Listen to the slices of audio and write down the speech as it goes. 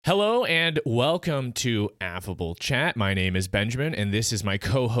Hello and welcome to Affable Chat. My name is Benjamin and this is my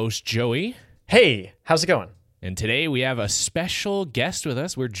co-host Joey. Hey, how's it going? And today we have a special guest with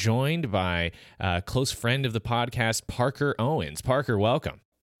us. We're joined by a close friend of the podcast, Parker Owens. Parker, welcome.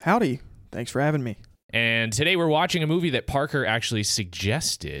 Howdy. Thanks for having me. And today we're watching a movie that Parker actually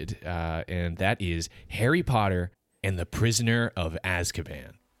suggested, and that is Harry Potter and the Prisoner of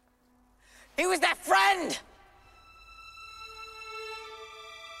Azkaban. He was that friend!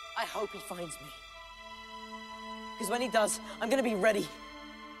 I hope he finds me. Because when he does, I'm gonna be ready.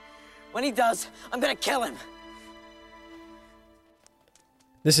 When he does, I'm gonna kill him.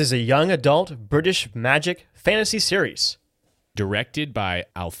 This is a young adult British magic fantasy series. Directed by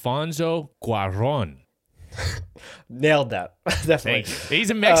Alfonso Cuarón. Nailed that. Definitely. Thank you.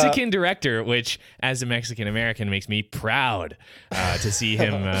 He's a Mexican director, which, as a Mexican American, makes me proud to see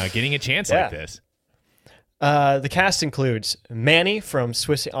him getting a chance like this. The cast includes Manny from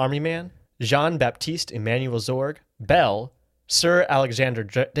Swiss Army Man, Jean-Baptiste Emmanuel Zorg, Belle, Sir Alexander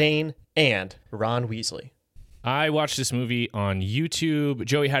Dane, and Ron Weasley. I watched this movie on YouTube.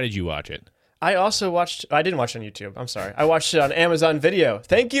 Joey, how did you watch it? I didn't watch it on YouTube. I'm sorry. I watched it on Amazon Video.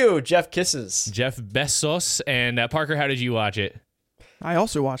 Thank you, Jeff Kisses. Jeff Bezos. And Parker, how did you watch it? I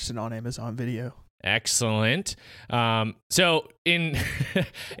also watched it on Amazon Video. Excellent. So in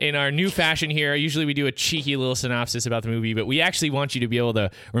in our new fashion here, usually we do a cheeky little synopsis about the movie, but we actually want you to be able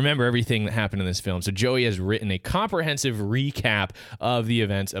to remember everything that happened in this film. So Joey has written a comprehensive recap of the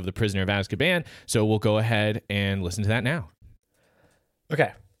events of The Prisoner of Azkaban. So we'll go ahead and listen to that now.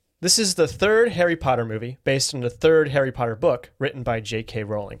 Okay. This is the third Harry Potter movie based on the third Harry Potter book written by J.K.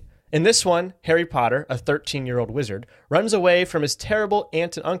 Rowling. In this one, Harry Potter, a 13-year-old wizard, runs away from his terrible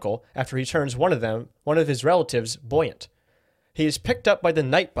aunt and uncle after he turns one of his relatives, buoyant. He is picked up by the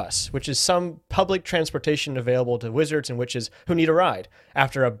Night Bus, which is some public transportation available to wizards and witches who need a ride.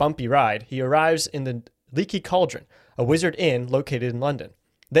 After a bumpy ride, he arrives in the Leaky Cauldron, a wizard inn located in London.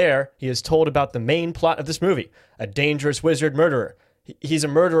 There, he is told about the main plot of this movie, a dangerous wizard murderer. He's a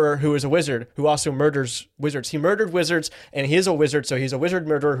murderer who is a wizard who also murders wizards. He murdered wizards, and he is a wizard, so he's a wizard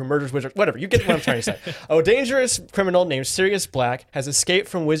murderer who murders wizards. Whatever, you get what I'm trying to say. A dangerous criminal named Sirius Black has escaped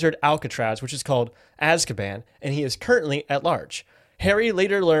from Wizard Alcatraz, which is called Azkaban, and he is currently at large. Harry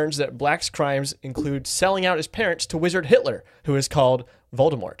later learns that Black's crimes include selling out his parents to Wizard Hitler, who is called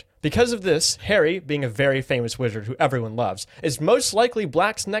Voldemort. Because of this, Harry, being a very famous wizard who everyone loves, is most likely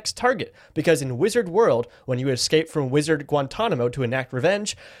Black's next target, because in Wizard World, when you escape from Wizard Guantanamo to enact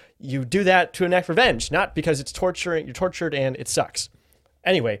revenge, you do that to enact revenge, not because it's torturing, you're tortured and it sucks.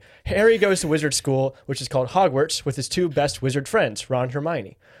 Anyway, Harry goes to wizard school, which is called Hogwarts, with his two best wizard friends, Ron and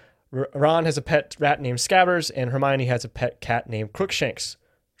Hermione. Ron has a pet rat named Scabbers, and Hermione has a pet cat named Crookshanks.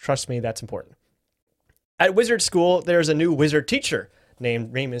 Trust me, that's important. At wizard school, there's a new wizard teacher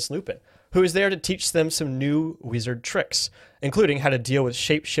named Remus Lupin, who is there to teach them some new wizard tricks, including how to deal with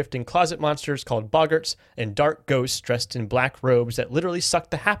shape-shifting closet monsters called boggarts and dark ghosts dressed in black robes that literally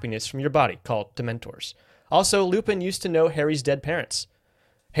suck the happiness from your body called Dementors. Also, Lupin used to know Harry's dead parents.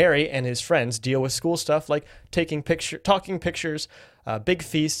 Harry and his friends deal with school stuff like talking pictures, big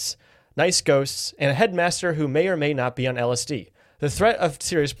feasts, nice ghosts, and a headmaster who may or may not be on LSD. The threat of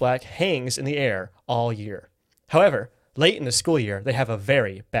Sirius Black hangs in the air all year. However, late in the school year, they have a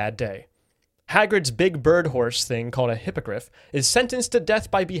very bad day. Hagrid's big bird horse thing called a hippogriff is sentenced to death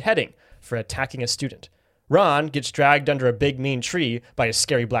by beheading for attacking a student. Ron gets dragged under a big mean tree by a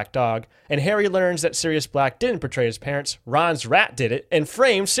scary black dog, and Harry learns that Sirius Black didn't betray his parents. Ron's rat did it and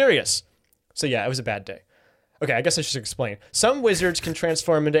framed Sirius. So yeah, it was a bad day. Okay, I guess I should explain. Some wizards can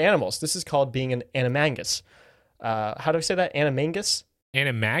transform into animals. This is called being an animagus. How do I say that? Animagus?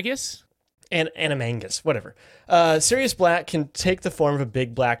 Animagus? Animagus, whatever. Sirius Black can take the form of a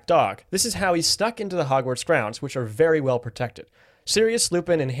big black dog. This is how he snuck into the Hogwarts grounds, which are very well protected. Sirius,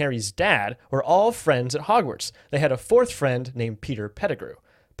 Lupin, and Harry's dad were all friends at Hogwarts. They had a fourth friend named Peter Pettigrew.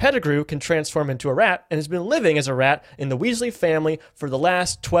 Pettigrew can transform into a rat and has been living as a rat in the Weasley family for the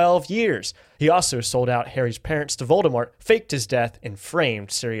last 12 years. He also sold out Harry's parents to Voldemort, faked his death, and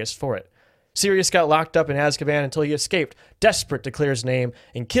framed Sirius for it. Sirius got locked up in Azkaban until he escaped, desperate to clear his name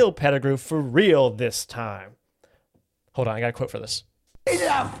and kill Pettigrew for real this time. Hold on, I got a quote for this.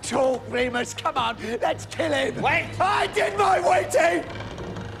 Enough talk, Remus. Come on, let's kill him. Wait. I did my waiting.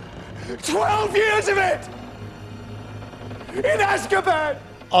 12 years of it. In Azkaban.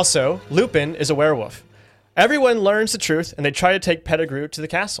 Also, Lupin is a werewolf. Everyone learns the truth and they try to take Pettigrew to the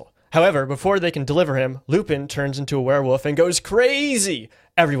castle. However, before they can deliver him, Lupin turns into a werewolf and goes crazy.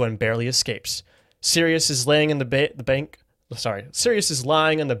 Everyone barely escapes. Sirius is lying on the bank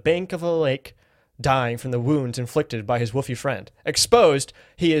of a lake, dying from the wounds inflicted by his woofy friend. Exposed,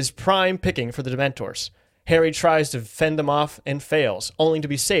 he is prime picking for the Dementors. Harry tries to fend them off and fails, only to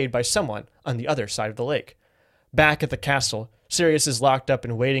be saved by someone on the other side of the lake. Back at the castle, Sirius is locked up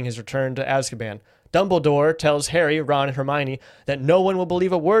and waiting his return to Azkaban. Dumbledore tells Harry, Ron, and Hermione that no one will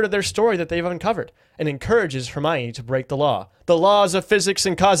believe a word of their story that they've uncovered, and encourages Hermione to break the law. The laws of physics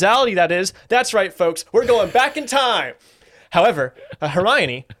and causality, that is. That's right, folks. We're going back in time. However,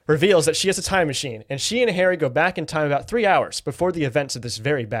 Hermione reveals that she has a time machine, and she and Harry go back in time about 3 hours before the events of this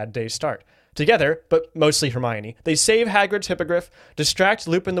very bad day start. Together, but mostly Hermione, they save Hagrid's Hippogriff, distract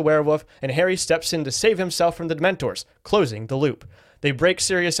Lupin the werewolf, and Harry steps in to save himself from the Dementors, closing the loop. They break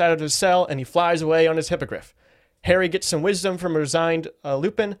Sirius out of his cell, and he flies away on his Hippogriff. Harry gets some wisdom from a resigned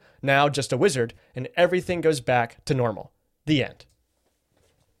Lupin, now just a wizard, and everything goes back to normal. The end.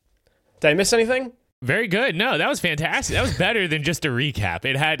 Did I miss anything? Very good. No, that was fantastic. That was better than just a recap.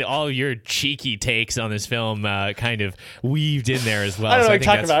 It had all your cheeky takes on this film kind of weaved in there as well. I don't know so what you're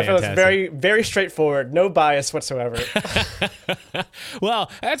talking about. I feel it's fantastic. very, very straightforward. No bias whatsoever.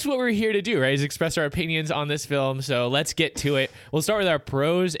 Well, that's what we're here to do, right? Is express our opinions on this film. So let's get to it. We'll start with our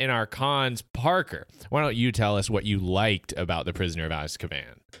pros and our cons. Parker, why don't you tell us what you liked about The Prisoner of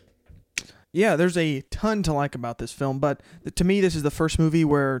Azkaban? Yeah, there's a ton to like about this film, but to me, this is the first movie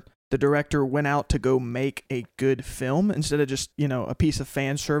where the director went out to go make a good film instead of just, a piece of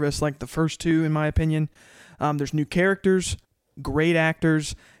fan service like the first two, in my opinion. There's new characters, great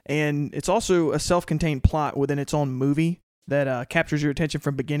actors, and it's also a self-contained plot within its own movie that captures your attention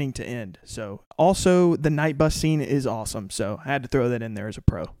from beginning to end. So, also, the night bus scene is awesome, so I had to throw that in there as a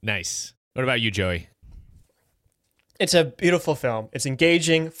pro. Nice. What about you, Joey? It's a beautiful film. It's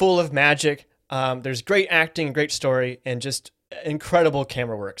engaging, full of magic. There's great acting, great story, and just incredible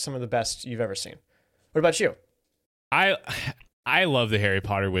camera work. Some of the best you've ever seen. What about you? I love the Harry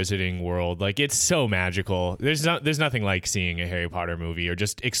Potter wizarding world. Like, it's so magical. There's nothing like seeing a Harry Potter movie or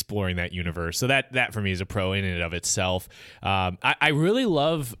just exploring that universe. So that for me is a pro in and of itself. I really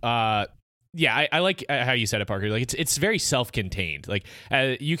love. I like how you said it, Parker. Like, it's very self-contained. Like,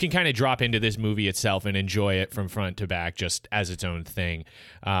 you can kind of drop into this movie itself and enjoy it from front to back, just as its own thing.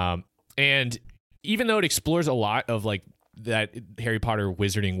 And even though it explores a lot of like that Harry Potter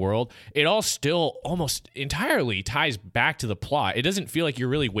wizarding world, it all still almost entirely ties back to the plot. It doesn't feel like you're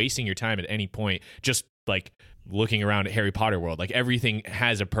really wasting your time at any point just like looking around at Harry Potter world. Like, everything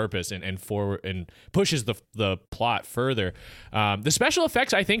has a purpose and forward and pushes the plot further. The special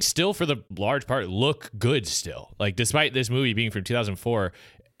effects, I think, still for the large part look good still. Like, despite this movie being from 2004,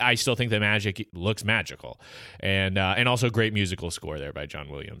 I still think the magic looks magical, and also great musical score there by John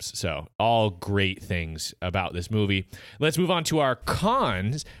Williams. So all great things about this movie. Let's move on to our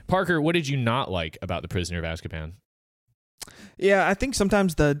cons. Parker, what did you not like about The Prisoner of Azkaban? Yeah, I think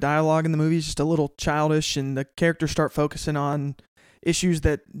sometimes the dialogue in the movie is just a little childish, and the characters start focusing on issues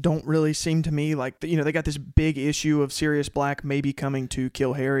that don't really seem to me like, they got this big issue of Sirius Black maybe coming to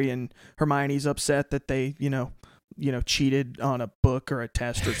kill Harry, and Hermione's upset that they, cheated on a book or a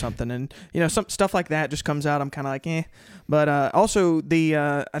test or something. And, some stuff like that just comes out. I'm kind of like, eh. But also,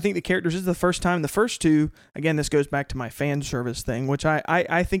 I think the characters, this is the first time, the first two, again, this goes back to my fan service thing, which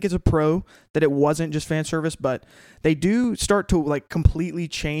I think is a pro that it wasn't just fan service, but they do start to like completely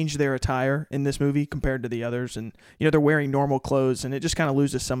change their attire in this movie compared to the others. And, they're wearing normal clothes, and it just kind of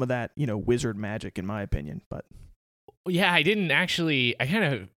loses some of that, wizard magic, in my opinion. But yeah, I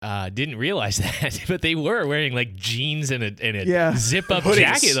kind of didn't realize that, but they were wearing like jeans and a zip-up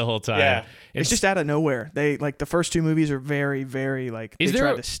jacket the whole time. Yeah. It's just out of nowhere. They like the first two movies are very, very like they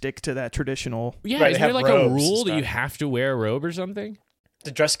try to stick to that traditional. Yeah, Right, is they there have like a robes rule and that you stuff. have to wear a robe or something?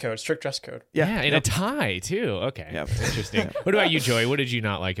 The dress code, strict dress code. Yeah, and a tie too. Okay, Yep. Interesting. What about you, Joey? What did you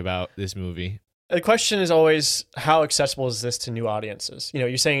not like about this movie? The question is always, how accessible is this to new audiences?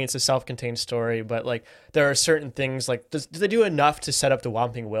 You're saying it's a self-contained story, but like there are certain things like, do they do enough to set up the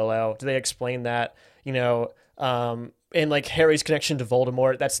Whomping Willow? Do they explain that? And like Harry's connection to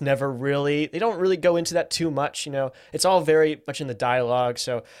Voldemort, that's never really, they don't really go into that too much. It's all very much in the dialogue.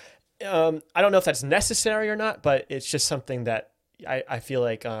 So I don't know if that's necessary or not, but it's just something that I feel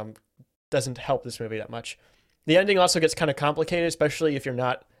like doesn't help this movie that much. The ending also gets kind of complicated, especially if you're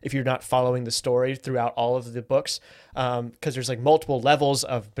not following the story throughout all of the books, because there's like multiple levels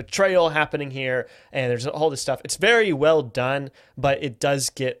of betrayal happening here, and there's all this stuff. It's very well done, but it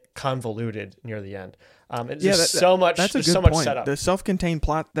does get convoluted near the end. There's so much. That's a there's good so much point. setup. The self-contained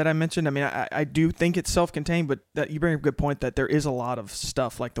plot that I mentioned. I mean, I do think it's self-contained, but that you bring up a good point that there is a lot of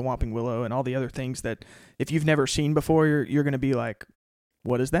stuff like the Whomping Willow and all the other things that if you've never seen before, you're going to be like,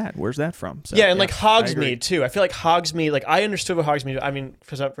 what is that? Where's that from? So, yeah, and like I agree. Hogsmeade too. I feel like Hogsmeade, like I understood what Hogsmeade, I mean,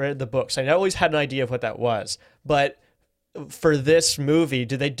 because I've read the books. I always had an idea of what that was. But for this movie,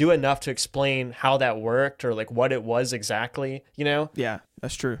 did they do enough to explain how that worked or like what it was exactly, you know? Yeah,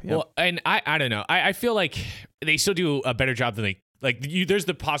 that's true. Yeah. Well, and I don't know. I feel like they still do a better job than there's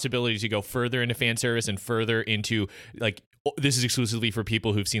the possibility to go further into fan service and further into like, this is exclusively for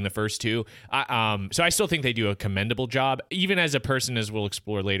people who've seen the first two. So I still think they do a commendable job. Even as a person, as we'll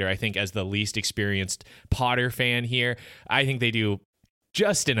explore later, I think as the least experienced Potter fan here, I think they do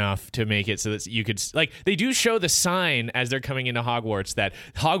just enough to make it so that you could, like, they do show the sign as they're coming into Hogwarts that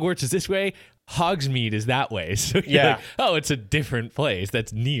Hogwarts is this way, Hogsmeade is that way. So you're Yeah. like, oh, it's a different place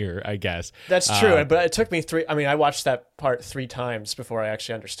that's near, I guess. That's true, but it took me I watched that part 3 times before I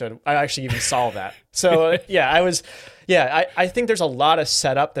actually understood. I actually even saw that. So I think there's a lot of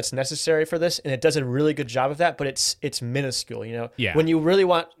setup that's necessary for this, and it does a really good job of that, but it's minuscule, you know? Yeah. When you really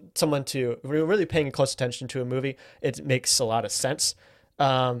want someone to, when you're really paying close attention to a movie, it makes a lot of sense.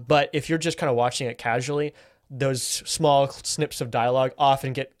 But if you're just kind of watching it casually, those small snips of dialogue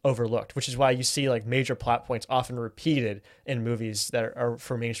often get overlooked, which is why you see like major plot points often repeated in movies that are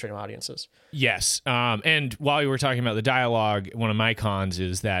for mainstream audiences. Yes. And while we were talking about the dialogue, one of my cons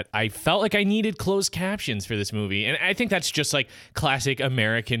is that I felt like I needed closed captions for this movie. And I think that's just like classic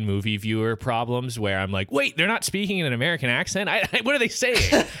American movie viewer problems where I'm like, wait, they're not speaking in an American accent? What are they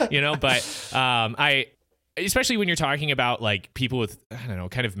saying? But especially when you're talking about like people with, I don't know,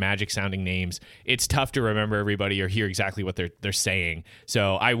 kind of magic sounding names, it's tough to remember everybody or hear exactly what they're saying.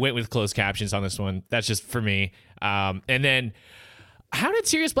 So I went with closed captions on this one. That's just for me. And then how did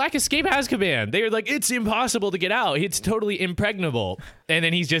Sirius Black escape Azkaban? They were like, it's impossible to get out. It's totally impregnable. And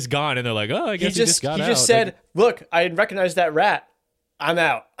then he's just gone. And they're like, oh, I guess he just got out. He just said, look, I recognize that rat. I'm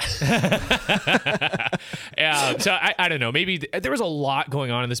out. Yeah, so I don't know. Maybe there was a lot going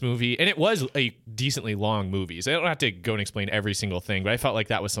on in this movie, and it was a decently long movie. So I don't have to go and explain every single thing, but I felt like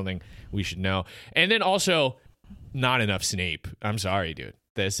that was something we should know. And then also, not enough Snape. I'm sorry, dude.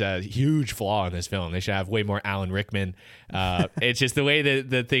 There's a huge flaw in this film. They should have way more Alan Rickman. It's just the way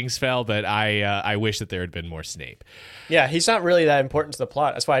that the things fell, but I wish that there had been more Snape. Yeah, he's not really that important to the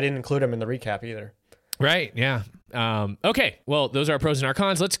plot. That's why I didn't include him in the recap either. Right, yeah. Okay, well, those are our pros and our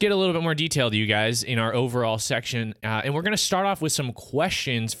cons. Let's get a little bit more detailed, you guys, in our overall section. And we're going to start off with some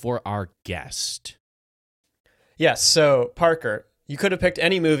questions for our guest. Yes, so Parker, you could have picked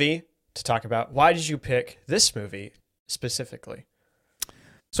any movie to talk about. Why did you pick this movie specifically?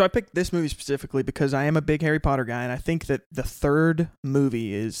 So I picked this movie specifically because I am a big Harry Potter guy, and I think that the third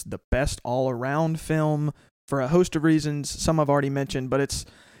movie is the best all-around film for a host of reasons. Some I've already mentioned, but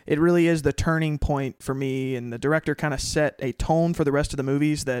it really is the turning point for me, and the director kind of set a tone for the rest of the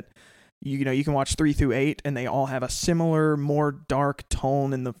movies that you can watch 3 through 8, and they all have a similar, more dark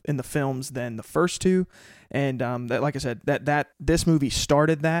tone in the films than the first two. And that, like I said, that this movie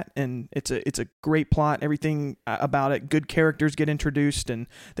started that, and it's a great plot. Everything about it, good characters get introduced, and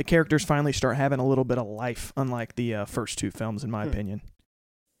the characters finally start having a little bit of life, unlike the first two films, in my opinion.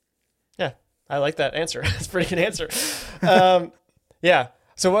 Yeah, I like that answer. That's a pretty good answer. Yeah.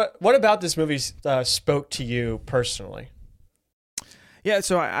 So what about this movie spoke to you personally? Yeah,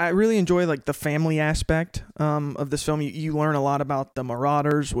 so I really enjoy like the family aspect of this film. You learn a lot about the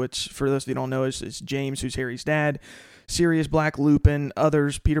Marauders, which for those of you who don't know is James, who's Harry's dad, Sirius Black, Lupin,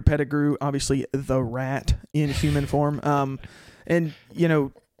 others, Peter Pettigrew, obviously the Rat in human form. And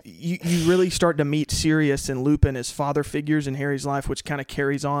you really start to meet Sirius and Lupin as father figures in Harry's life, which kind of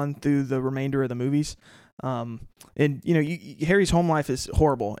carries on through the remainder of the movies. And Harry's home life is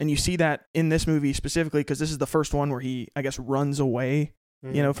horrible, and you see that in this movie specifically because this is the first one where he, I guess, runs away,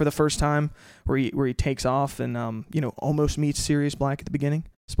 for the first time, where he takes off and almost meets Sirius Black at the beginning.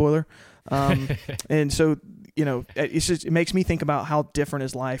 Spoiler. And so it makes me think about how different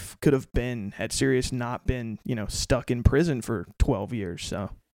his life could have been had Sirius not been stuck in prison for 12 years.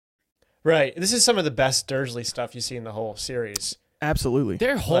 So. Right. This is some of the best Dursley stuff you see in the whole series. Absolutely.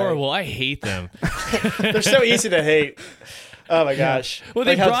 They're horrible. I hate them. They're so easy to hate. Oh my gosh. Well,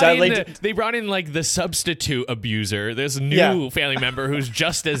 they brought in like the substitute abuser, this new family member who's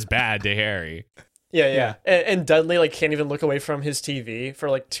just as bad to Harry. Yeah. And Dudley like can't even look away from his TV for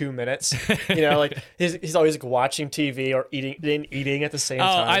like 2 minutes. Like he's always like watching TV or eating at the same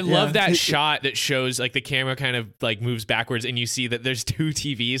time. I love that shot that shows like the camera kind of like moves backwards and you see that there's 2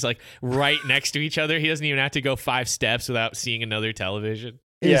 TVs like right next to each other. He doesn't even have to go 5 steps without seeing another television.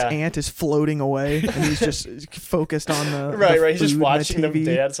 His aunt is floating away, and he's just focused on the right. He's just watching them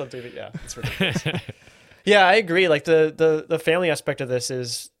dance on TV. Yeah, it's ridiculous. Yeah, I agree. Like the family aspect of this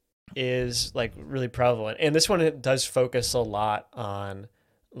is is like really prevalent, and this one it does focus a lot on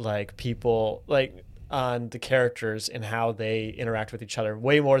like people, like on the characters and how they interact with each other,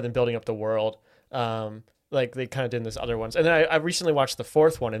 way more than building up the world. Like they kind of did in this other ones. And then I recently watched the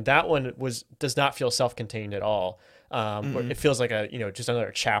fourth one, and that one does not feel self-contained at all. It feels like just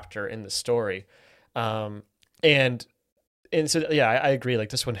another chapter in the story. And so, yeah, I agree. Like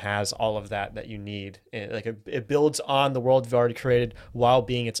this one has all of that you need. And like it builds on the world you've already created while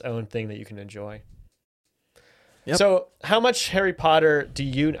being its own thing that you can enjoy. Yep. So how much Harry Potter I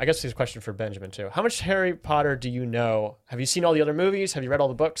guess this is a question for Benjamin too. How much Harry Potter do you know? Have you seen all the other movies? Have you read all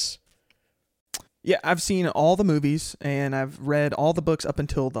the books? Yeah, I've seen all the movies, and I've read all the books up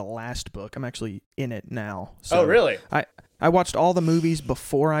until the last book. I'm actually in it now. So oh, really? I watched all the movies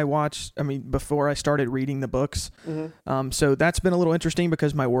before I started reading the books. Mm-hmm. So that's been a little interesting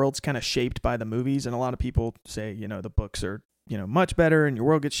because my world's kind of shaped by the movies, and a lot of people say, the books are, much better, and your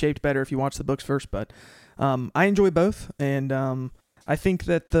world gets shaped better if you watch the books first. But I enjoy both, and I think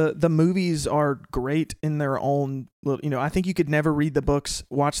that the movies are great in their own little, I think you could never read the books,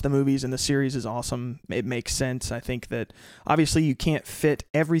 watch the movies, and the series is awesome. It makes sense. I think that obviously you can't fit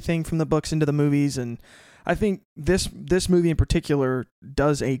everything from the books into the movies, and I think this movie in particular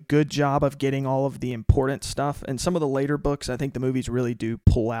does a good job of getting all of the important stuff. And some of the later books, I think the movies really do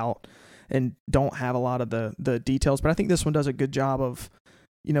pull out and don't have a lot of the details. But I think this one does a good job of,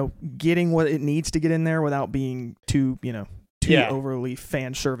 getting what it needs to get in there without being too overly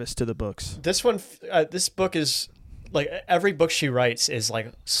fan service to the books. This one, this book is like every book she writes is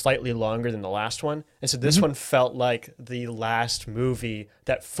like slightly longer than the last one. And so this one felt like the last movie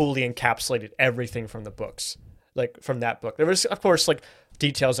that fully encapsulated everything from the books, like from that book. There was, of course, like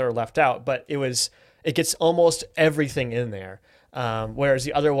details that were left out, but it gets almost everything in there. Whereas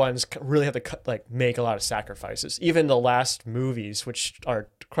the other ones really have to make a lot of sacrifices. Even the last movies, which are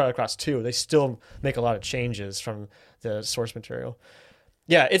Chronicles 2, they still make a lot of changes from the source material.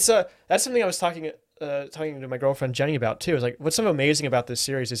 Yeah, that's something I was talking to my girlfriend Jenny about too. Is like what's so amazing about this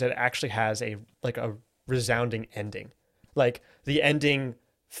series is that it actually has a resounding ending. Like the ending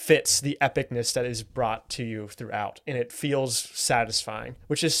fits the epicness that is brought to you throughout, and it feels satisfying,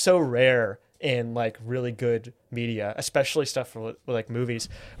 which is so rare in like really good media, especially stuff with like movies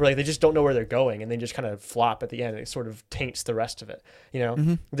where like they just don't know where they're going and they just kind of flop at the end. And it sort of taints the rest of it.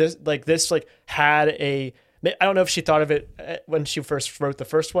 This had I don't know if she thought of it when she first wrote the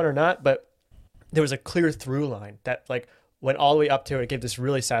first one or not, but there was a clear through line that like went all the way up to it. It gave this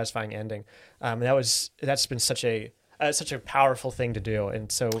really satisfying ending. And that's been such a powerful thing to do.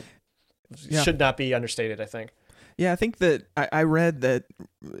 And so should not be understated, I think. Yeah, I think that I read that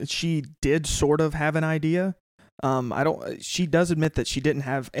she did sort of have an idea. She does admit that she didn't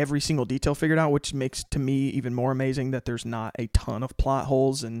have every single detail figured out, which makes to me even more amazing that there's not a ton of plot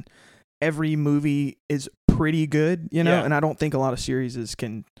holes, and every movie is pretty good, and I don't think a lot of series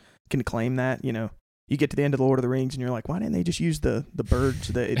can claim that, You get to the end of the Lord of the Rings and you're like, why didn't they just use the birds,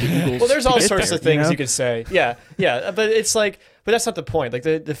 the eagles? Well, there's all sorts of things you could say. Yeah. But it's like, but that's not the point. Like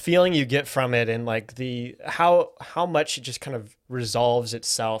the feeling you get from it and like how much it just kind of resolves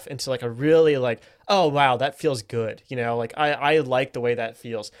itself into like a really like, oh, wow, that feels good. Like I like the way that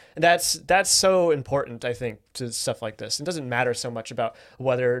feels. And that's so important, I think, to stuff like this. It doesn't matter so much about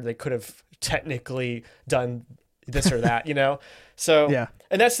whether they could have technically done this or that, So, yeah.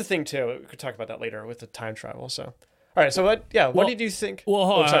 And that's the thing too. We could talk about that later with the time travel. So, all right. So what did you think? Well,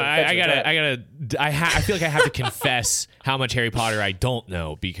 hold on. I feel like I have to confess how much Harry Potter I don't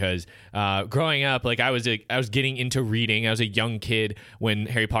know, because growing up, like I was getting into reading. I was a young kid when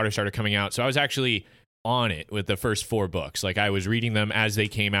Harry Potter started coming out. So I was actually on it with the first 4 books. Like I was reading them as they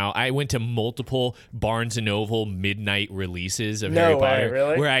came out. I went to multiple Barnes & Noble midnight releases of Harry Potter,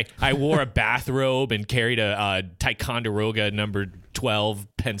 really? where I wore a bathrobe and carried a Ticonderoga number 12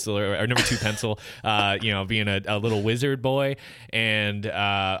 pencil or number 2 pencil, being a little wizard boy. And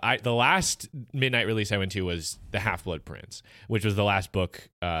the last midnight release I went to was The Half-Blood Prince, which was the last book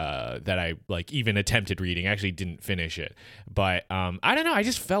that I like even attempted reading. I actually didn't finish it, but I don't know. I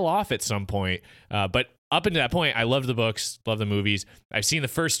just fell off at some point. But up until that point, I loved the books, loved the movies. I've seen the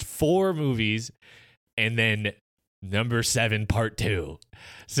first 4 movies, and then number 7 part 2.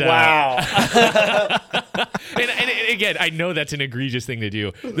 So, wow. and again, I know that's an egregious thing to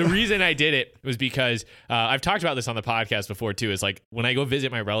do. The reason I did it was because I've talked about this on the podcast before too. Is like when I go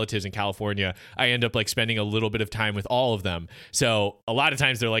visit my relatives in California, I end up like spending a little bit of time with all of them. So a lot of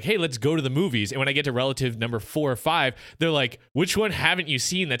times they're like, "Hey, let's go to the movies." And when I get to relative number 4 or 5, they're like, "Which one haven't you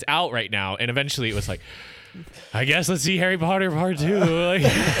seen that's out right now?" And eventually it was like, I guess let's see Harry Potter Part 2. Like,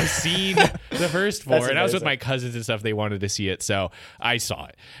 I've seen the first 4, That's and I was with amazing. my cousins and stuff. They wanted to see it, so I saw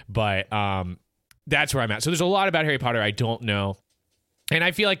it. But that's where I'm at. So there's a lot about Harry Potter I don't know. And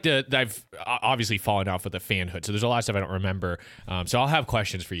I feel like I've obviously fallen off with the fanhood. So there's a lot of stuff I don't remember. So I'll have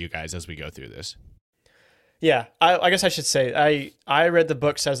questions for you guys as we go through this. Yeah, I guess I should say I read the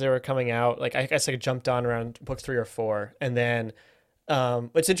books as they were coming out. Like I guess I jumped on around book 3 or 4, and then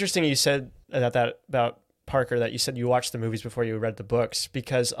it's interesting you said about Parker, that you said you watched the movies before you read the books,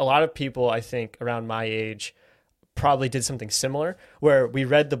 because a lot of people I think around my age probably did something similar, where we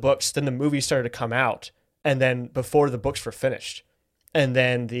read the books, then the movies started to come out, and then before the books were finished, and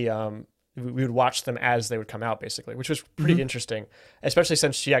then we would watch them as they would come out, basically, which was pretty interesting, especially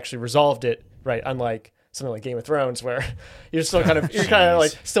since she actually resolved it, right? Unlike something like Game of Thrones, where you're still kind of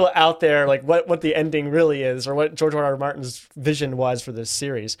like still out there, like what the ending really is, or what George R.R. Martin's vision was for this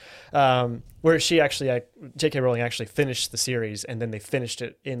series. Where she actually, J.K. Rowling actually finished the series, and then they finished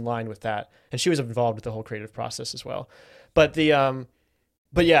it in line with that, and she was involved with the whole creative process as well. But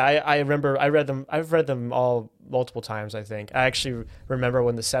yeah, I remember I've read them all multiple times, I think. I actually remember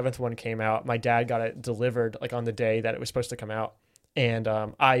when the 7th one came out, my dad got it delivered like on the day that it was supposed to come out. And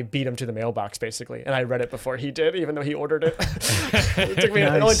I beat him to the mailbox, basically. And I read it before he did, even though he ordered it.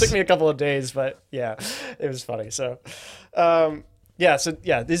 It only took me a couple of days, but yeah, it was funny. So,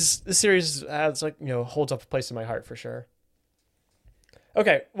 this series has holds up a place in my heart for sure.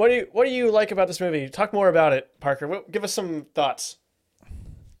 Okay, what do you like about this movie? Talk more about it, Parker. Give us some thoughts.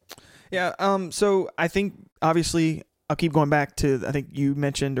 Yeah. So I think obviously I'll keep going back to, I think you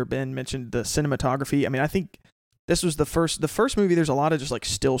mentioned, or Ben mentioned, the cinematography. I mean, I think this was the first movie. There's a lot of just like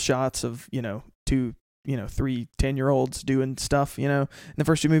still shots of, 2, 3 10-year-olds doing stuff, in the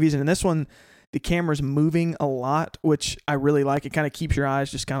first 2 movies. And in this one, the camera's moving a lot, which I really like. It kind of keeps your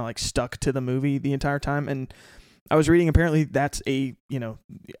eyes just kind of like stuck to the movie the entire time. And I was reading, apparently that's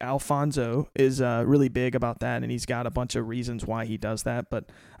Alfonso is really big about that, and he's got a bunch of reasons why he does that. But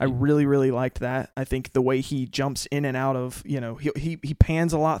I really, really liked that. I think the way he jumps in and out of, he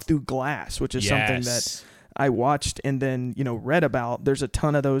pans a lot through glass, which is something that I watched and then, read about. There's a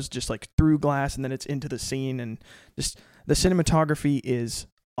ton of those just like through glass, and then it's into the scene, and just the cinematography is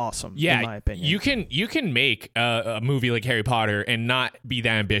awesome, in my opinion. You can make a movie like Harry Potter and not be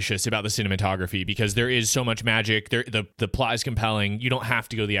that ambitious about the cinematography, because there is so much magic. The plot is compelling. You don't have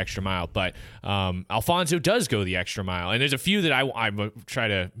to go the extra mile, but Alfonso does go the extra mile. And there's a few that I try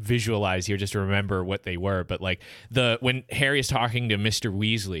to visualize here just to remember what they were. But like when Harry is talking to Mr.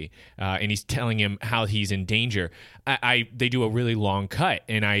 Weasley and he's telling him how he's in danger, they do a really long cut,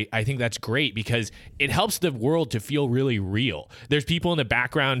 and I think that's great because it helps the world to feel really real. There's people in the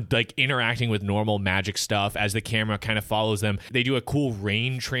background like interacting with normal magic stuff as the camera kind of follows them. They do a cool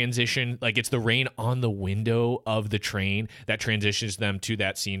rain transition, like it's the rain on the window of the train that transitions them to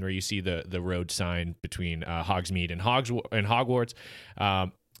that scene where you see the road sign between Hogsmeade and Hogwarts.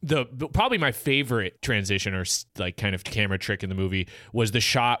 Probably my favorite transition or like kind of camera trick in the movie was the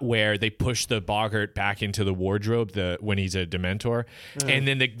shot where they push the boggart back into the wardrobe when he's a Dementor, and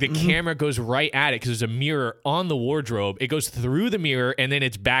then the camera goes right at it because there's a mirror on the wardrobe. It goes through the mirror and then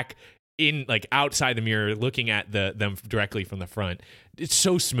it's back in like outside the mirror, looking at them directly from the front. It's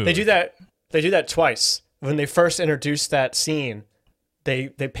so smooth. They do that twice. When they first introduced that scene, they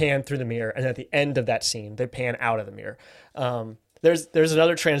pan through the mirror, and at the end of that scene, they pan out of the mirror. There's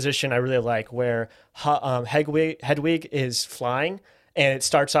another transition I really like where Hedwig is flying, and it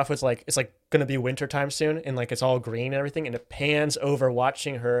starts off with it's going to be wintertime soon, and like it's all green and everything, and it pans over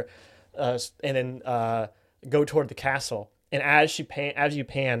watching her and then go toward the castle. And as you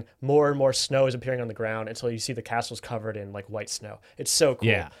pan, more and more snow is appearing on the ground until you see the castle's covered in like white snow. It's so cool.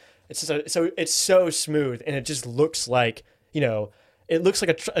 Yeah. It's so smooth, and it just looks like, it looks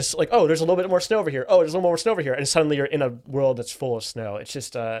like oh, there's a little bit more snow over here. Oh, there's a little more snow over here, and suddenly you're in a world that's full of snow. It's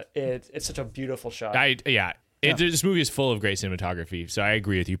just it's such a beautiful shot. This movie is full of great cinematography, so I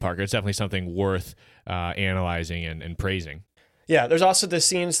agree with you, Parker. It's definitely something worth analyzing and praising. Yeah, there's also the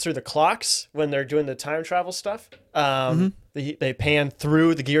scenes through the clocks when they're doing the time travel stuff. They pan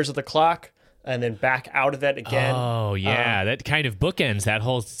through the gears of the clock and then back out of it again. Oh yeah, that kind of bookends that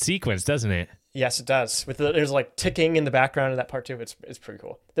whole sequence, doesn't it? Yes, it does. There's like ticking in the background of that part too. It's pretty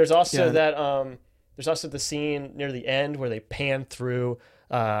cool. There's also there's also the scene near the end where they pan through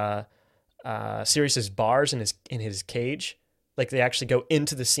Sirius's bars in his cage. Like they actually go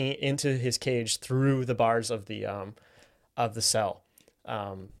into into his cage through the bars of the cell.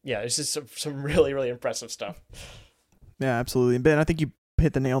 It's just some really, really impressive stuff. Yeah, absolutely. And Ben, I think you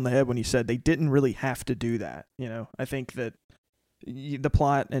hit the nail on the head when you said they didn't really have to do that. I think that the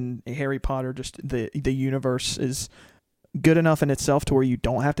plot and Harry Potter, just the universe is good enough in itself to where you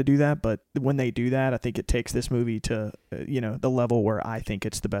don't have to do that. But when they do that, I think it takes this movie to the level where I think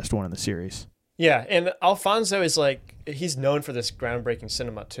it's the best one in the series. Yeah, and Alfonso is like, he's known for this groundbreaking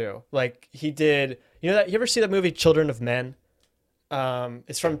cinema too. Like he did, you ever see that movie Children of Men?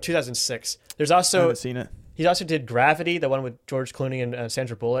 It's from 2006. There's also, I haven't seen it. He also did Gravity, the one with George Clooney and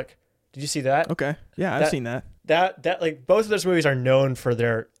Sandra Bullock. Did you see that? Okay, yeah, I've seen that. That like both of those movies are known for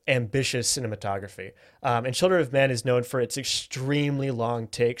their ambitious cinematography. And Children of Men is known for its extremely long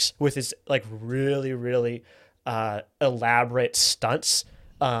takes with its like really, really elaborate stunts.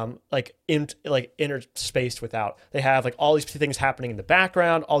 Interspaced without. They have like all these things happening in the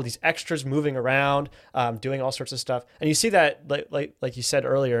background, all these extras moving around, doing all sorts of stuff. And you see that like you said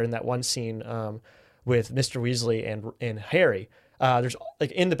earlier in that one scene with Mr. Weasley and Harry. There's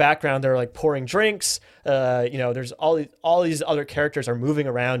like in the background they're like pouring drinks. There's all these other characters are moving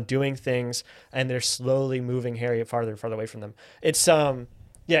around doing things, and they're slowly moving Harry farther and farther away from them. It's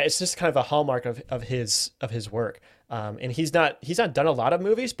it's just kind of a hallmark of his work. And he's not done a lot of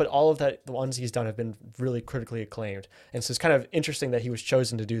movies, but all of the ones he's done have been really critically acclaimed. And so it's kind of interesting that he was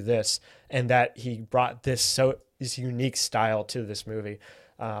chosen to do this, and that he brought this unique style to this movie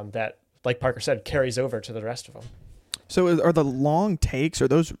that, like Parker said, carries over to the rest of them. So are the long takes, are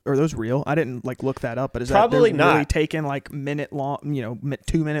those real? I didn't like look that up, but is probably that not really taking like minute long,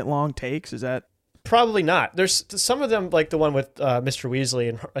 2 minute long takes? Is that? Probably not. There's some of them, like the one with Mr. Weasley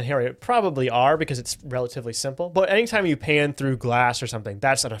and Harry, probably are because it's relatively simple. But anytime you pan through glass or something,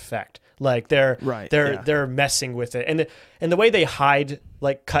 that's an effect. Like they're messing with it, and the way they hide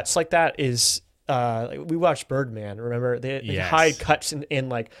like cuts like that is we watched Birdman. Remember they hide cuts in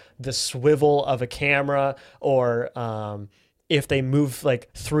like the swivel of a camera or if they move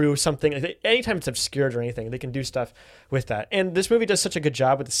like through something. Anytime it's obscured or anything, they can do stuff with that. And this movie does such a good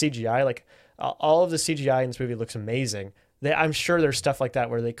job with the CGI. Like all of the CGI in this movie looks amazing. I'm sure there's stuff like that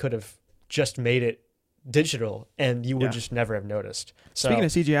where they could have just made it digital and you would just never have noticed. So, speaking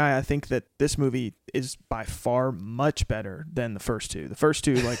of CGI, I think that this movie is by far much better than the first two. The first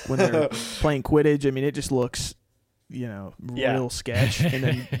two, like when they're playing Quidditch, I mean, it just looks, real sketch. And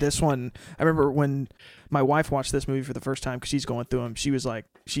then this one, I remember when my wife watched this movie for the first time because she's going through them, she was like,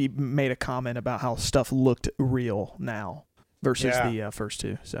 she made a comment about how stuff looked real now versus the first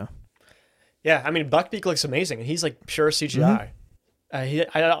two. So. Yeah, I mean, Buckbeak looks amazing, and he's like pure CGI.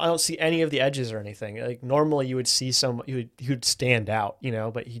 Mm-hmm. I don't see any of the edges or anything. Like normally, you would see he would stand out,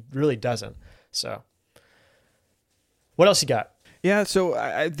 but he really doesn't. So, what else you got? Yeah, so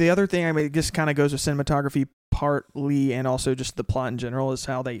the other thing, I mean, it just kind of goes with cinematography partly, and also just the plot in general, is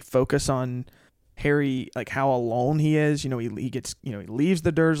how they focus on Harry, like how alone he is. He gets, he leaves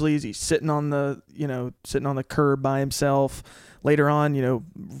the Dursleys. He's sitting on the curb by himself. Later on,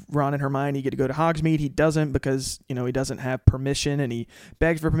 Ron and Hermione get to go to Hogsmeade. He doesn't because, he doesn't have permission, and he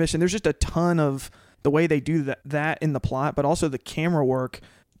begs for permission. There's just a ton of the way they do that in the plot, but also the camera work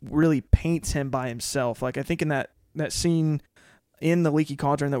really paints him by himself. Like I think in that scene in the Leaky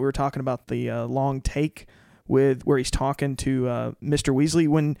Cauldron that we were talking about, the long take where he's talking to Mr. Weasley,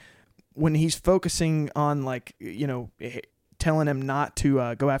 when he's focusing on telling him not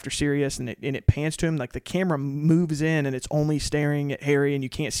to go after Sirius, and it pans to him, like the camera moves in and it's only staring at Harry and you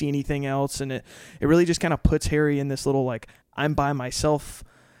can't see anything else, and it really just kind of puts Harry in this little like I'm by myself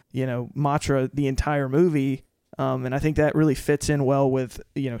mantra the entire movie, and I think that really fits in well with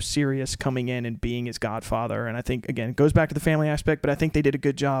Sirius coming in and being his godfather. And I think again it goes back to the family aspect, but I think they did a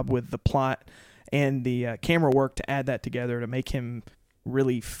good job with the plot and the camera work to add that together to make him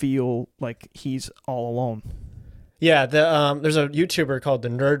really feel like he's all alone. Yeah, there's a YouTuber called The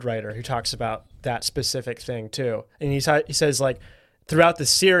Nerd Writer who talks about that specific thing too. And he says like throughout the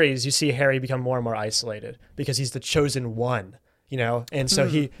series you see Harry become more and more isolated because he's the chosen one, And so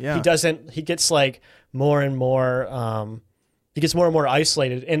he gets like more and more he gets more and more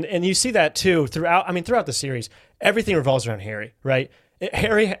isolated. And you see that too throughout the series. Everything revolves around Harry, right?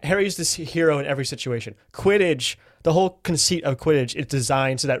 Harry's this hero in every situation. Quidditch, the whole conceit of Quidditch is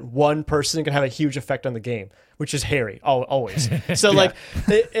designed so that one person can have a huge effect on the game, which is Harry, always. So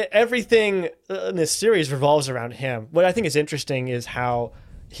everything in this series revolves around him. What I think is interesting is how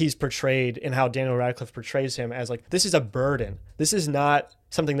he's portrayed and how Daniel Radcliffe portrays him as like, this is a burden. This is not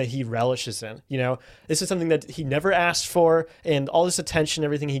something that he relishes in, This is something that he never asked for, and all this attention,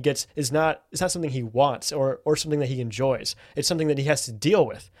 everything he gets is not something he wants or something that he enjoys. It's something that he has to deal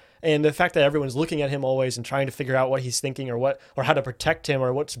with. And the fact that everyone's looking at him always and trying to figure out what he's thinking or how to protect him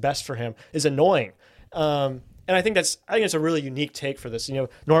or what's best for him is annoying. And And I think it's a really unique take for this. You know,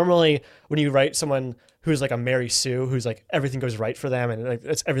 normally when you write someone who's like a Mary Sue, who's like everything goes right for them and like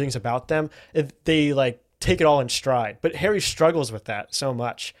everything's about them, they like take it all in stride. But Harry struggles with that so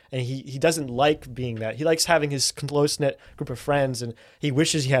much, and he doesn't like being that. He likes having his close-knit group of friends, and he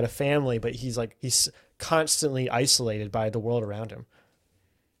wishes he had a family, but he's constantly isolated by the world around him.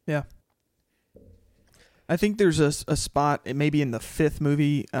 Yeah. I think there's a spot, maybe in the 5th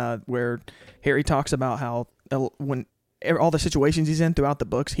movie, where Harry talks about how when all the situations he's in throughout the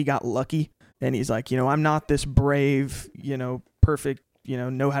books, he got lucky. And he's like, I'm not this brave, perfect,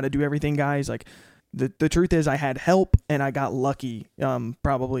 know how to do everything guy. He's like, the truth is I had help and I got lucky.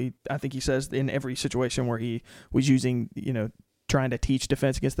 Probably, I think he says in every situation where he was using, trying to teach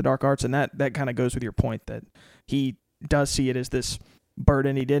defense against the dark arts. And that kind of goes with your point that he does see it as this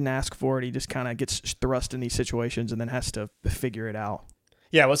burden. He didn't ask for it. He just kind of gets thrust in these situations and then has to figure it out.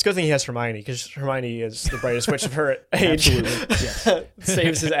 Yeah, well, it's a good thing he has Hermione, because Hermione is the brightest witch of her age. Yes.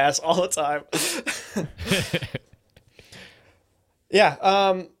 Saves his ass all the time.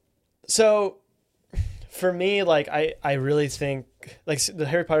 Yeah. So for me, like, I really think like the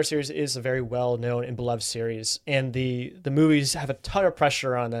Harry Potter series is a very well known and beloved series, and the movies have a ton of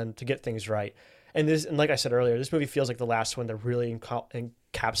pressure on them to get things right. And like I said earlier, this movie feels like the last one to really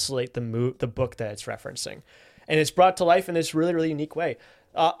encapsulate the book that it's referencing, and it's brought to life in this really, really unique way.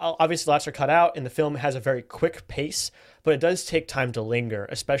 Obviously, lots are cut out, and the film has a very quick pace, but it does take time to linger,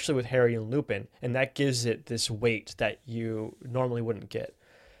 especially with Harry and Lupin, and that gives it this weight that you normally wouldn't get.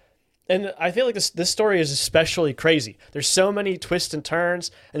 And I feel like this story is especially crazy. There's so many twists and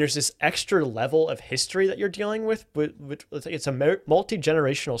turns, and there's this extra level of history that you're dealing with. It's a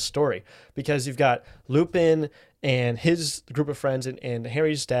multi-generational story, because you've got Lupin and his group of friends and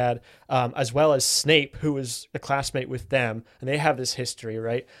Harry's dad, as well as Snape, who was a classmate with them, and they have this history,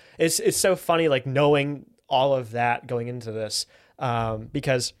 right? It's so funny, like, knowing all of that going into this,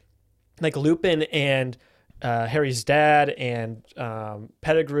 because like Lupin and Harry's dad and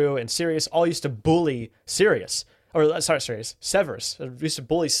Pettigrew and Sirius all used to bully Severus. They used to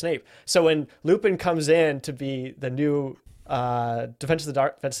bully Snape. So when Lupin comes in to be the new Defense of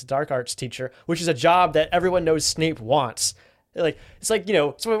the Dark Arts teacher, which is a job that everyone knows Snape wants, it's like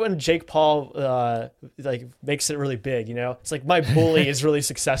so when Jake Paul makes it really big, it's like, my bully is really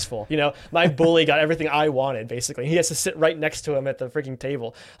successful, my bully got everything I wanted, basically. He has to sit right next to him at the freaking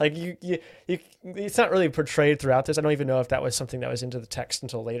table. Like, you it's not really portrayed throughout this. I don't even know if that was something that was into the text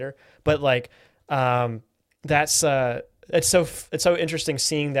until later, but like that's it's so interesting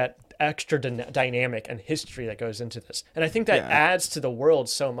seeing that extra dynamic and history that goes into this, and I think that adds to the world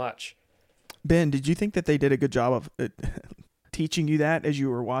so much. Ben, did you think that they did a good job of teaching you that as you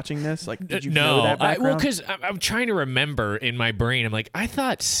were watching this? Like, did you know that background? Because I'm trying to remember in my brain. I'm like, I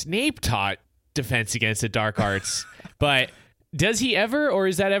thought Snape taught Defense Against the Dark Arts, but does he ever, or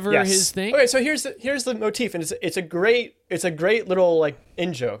is that ever his thing? Okay, so here's the motif, and it's a great little like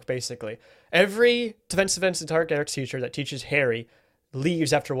in joke. Basically, every Defense Against the Dark Arts teacher that teaches Harry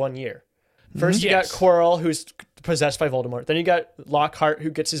leaves after 1 year. First, you got Quirrell, who's possessed by Voldemort. Then you got Lockhart, who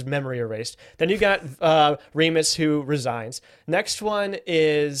gets his memory erased. Then you got Remus, who resigns. Next one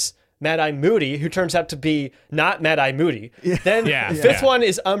is Mad-Eye Moody, who turns out to be not Mad-Eye Moody. Then fifth one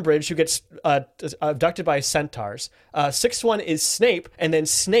is Umbridge, who gets abducted by centaurs. Sixth one is Snape, and then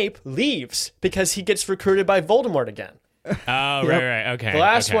Snape leaves because he gets recruited by Voldemort again. Oh, right, okay. The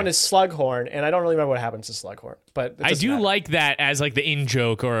last one is Slughorn, and I don't really remember what happens to Slughorn, but I do like that as like the in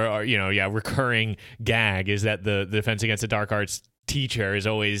joke or recurring gag is that the Defense Against the Dark Arts teacher is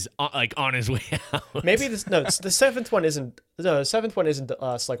always like on his way out. Maybe the seventh one isn't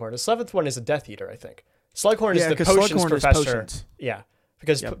Slughorn. The seventh one is a Death Eater, I think. Slughorn is the potions professor. Yeah,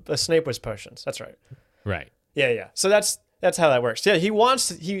 because Snape was potions. That's right. Right. Yeah. So that's how that works. Yeah,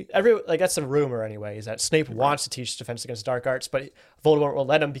 that's a rumor anyway, is that Snape wants to teach Defense Against Dark Arts, but Voldemort won't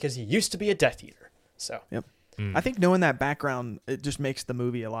let him because he used to be a Death Eater. So I think knowing that background, it just makes the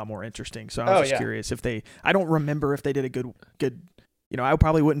movie a lot more interesting. So I was just curious if I don't remember if they did a good I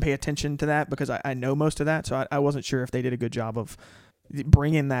probably wouldn't pay attention to that because I know most of that, so I wasn't sure if they did a good job of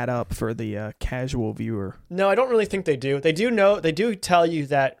bringing that up for the casual viewer. No, I don't really think they do. They do tell you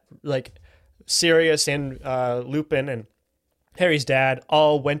that like Sirius and Lupin and Harry's dad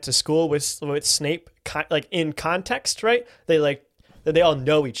all went to school with Snape, like in context, right? They all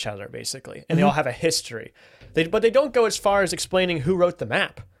know each other basically, and they all have a history. But they don't go as far as explaining who wrote the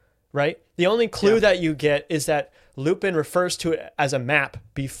map, right? The only clue that you get is that Lupin refers to it as a map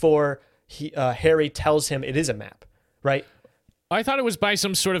before Harry tells him it is a map, right? I thought it was by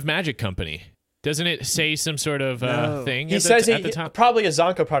some sort of magic company. Doesn't it say some sort of No. thing He at says the top? probably a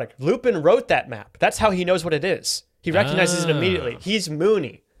Zonko product. Lupin wrote that map. That's how he knows what it is. He recognizes it Ah. immediately. He's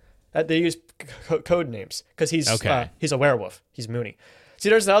Mooney. They use code names because he's a werewolf. He's Mooney. See,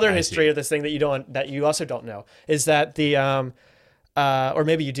 there's the other history of this thing that you also don't know is that the or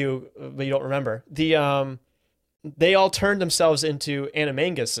maybe you do, but you don't remember. They all turned themselves into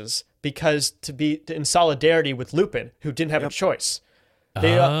Animanguses because to be in solidarity with Lupin, who didn't have a choice.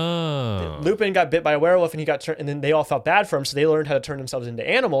 Lupin got bit by a werewolf, and he got turned, and then they all felt bad for him, so they learned how to turn themselves into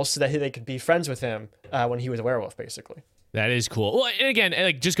animals so that they could be friends with him when he was a werewolf, basically. That is cool. Well, and again,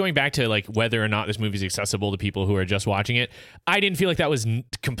 like just going back to like whether or not this movie is accessible to people who are just watching it, I didn't feel like that was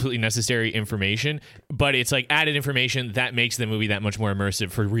completely necessary information, but it's like added information that makes the movie that much more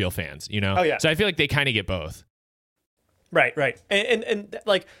immersive for real fans, you know? Oh, yeah. So I feel like they kind of get both. Right. And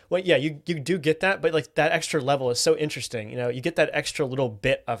like, well, yeah, you do get that, but like that extra level is so interesting. You know, you get that extra little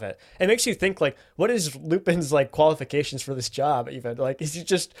bit of it. It makes you think like, what is Lupin's like qualifications for this job even? Like, is he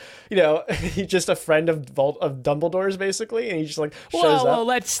just, he's just a friend of Dumbledore's basically? And he just like shows up. Well,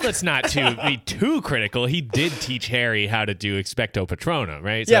 let's not be too critical. He did teach Harry how to do Expecto Patronum,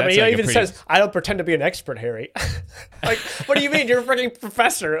 right? So yeah, but he like even says, I don't pretend to be an expert, Harry. Like, what do you mean? You're a freaking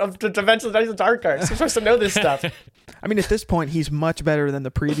professor of the Defense of the Dark Arts. You're supposed to know this stuff. I mean, at this point, he's much better than the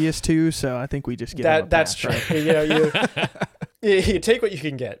previous two, so I think we just get him a that's pass, true. right? You take what you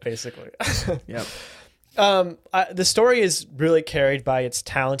can get, basically. Yep. The story is really carried by its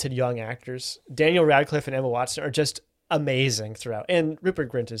talented young actors. Daniel Radcliffe and Emma Watson are just amazing throughout, and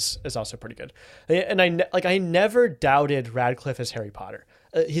Rupert Grint is also pretty good. And I never doubted Radcliffe as Harry Potter.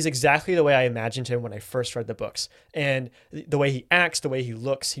 He's exactly the way I imagined him when I first read the books, and the way he acts, the way he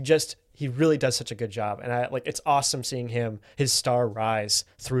looks, he really does such a good job. And it's awesome seeing his star rise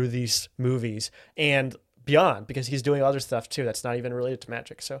through these movies and beyond, because he's doing other stuff too that's not even related to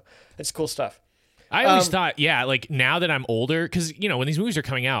magic. So it's cool stuff. I always thought, like now that I'm older, because when these movies are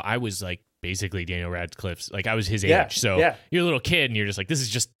coming out, I was like basically Daniel Radcliffe's, like I was his age. So you're a little kid and you're just like, this is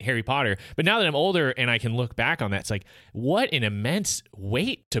just Harry Potter. But now that I'm older and I can look back on that, it's like, what an immense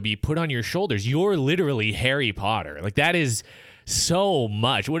weight to be put on your shoulders. You're literally Harry Potter. Like that is so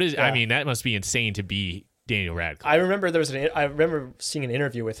much. I mean, that must be insane to be Daniel Radcliffe. I remember I remember seeing an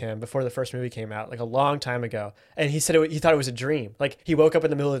interview with him before the first movie came out, like a long time ago, and he said he thought it was a dream. Like he woke up in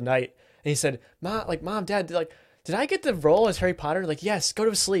the middle of the night and he said, "Mom, Dad, did I get the role as Harry Potter?" Like, yes, go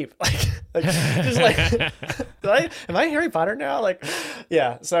to sleep. Am I Harry Potter now? Like,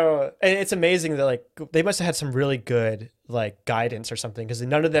 yeah. So, and it's amazing that they must have had some really good guidance or something, because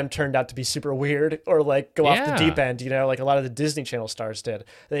none of them turned out to be super weird or go off the deep end. Like a lot of the Disney Channel stars did.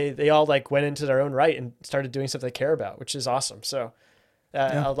 They all went into their own right and started doing stuff they care about, which is awesome. So,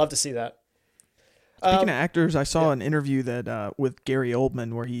 I'd love to see that. Speaking of actors, I saw an interview that with Gary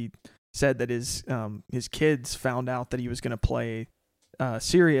Oldman where he said that his kids found out that he was going to play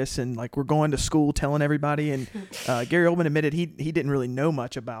Sirius, and we're going to school telling everybody, and Gary Oldman admitted he didn't really know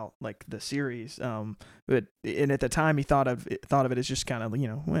much about the series, but at the time he thought of it as just kind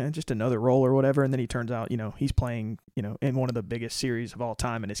of just another role or whatever, and then he turns out he's playing in one of the biggest series of all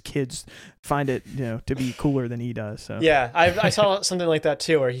time, and his kids find it to be cooler than he does. So yeah, I saw something like that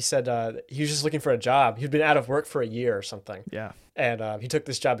too, where he said he was just looking for a job. He'd been out of work for a year or something. Yeah, and he took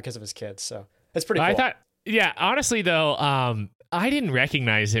this job because of his kids. So it's pretty cool. I thought, honestly though, I didn't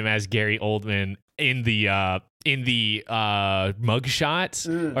recognize him as Gary Oldman in the mugshots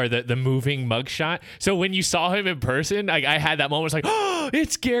or the moving mugshot. So when you saw him in person, I had that moment. It's like, oh,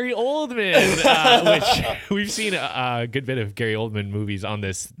 it's Gary Oldman, which we've seen a good bit of Gary Oldman movies on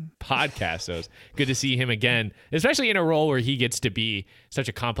this podcast. So it's good to see him again, especially in a role where he gets to be such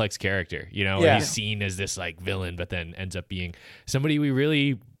a complex character. Where he's seen as this villain, but then ends up being somebody we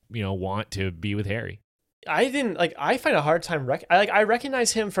really want to be with Harry. I find a hard time I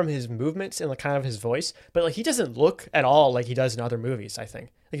recognize him from his movements and kind of his voice, but he doesn't look at all like he does in other movies. I think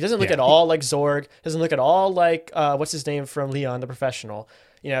he doesn't look at all like Zorg, doesn't look at all like what's his name from Leon the Professional.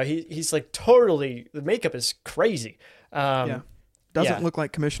 He's totally, the makeup is crazy. Doesn't look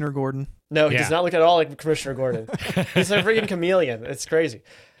like Commissioner Gordon. No, he does not look at all like Commissioner Gordon. He's a freaking chameleon. It's crazy.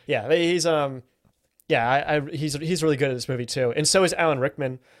 Yeah, he's he's really good at this movie too, and so is Alan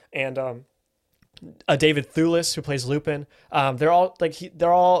Rickman and David Thewlis, who plays Lupin. They're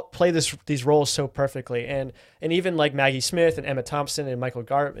all play these roles so perfectly, and even Maggie Smith and Emma Thompson and Michael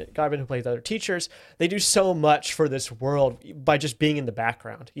Garbin, who plays other teachers, they do so much for this world by just being in the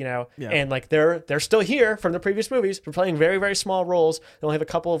background, and they're still here from the previous movies. They're playing very, very small roles. They only have a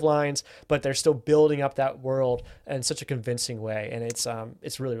couple of lines, but they're still building up that world in such a convincing way, and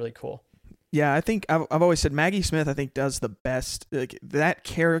it's really, really cool. Yeah, I think I've always said Maggie Smith, I think, does the best. Like, that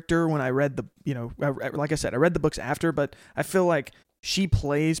character, when I read like I said, I read the books after, but I feel like she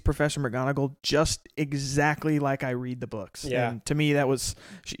plays Professor McGonagall just exactly like I read the books. Yeah. And to me, that was,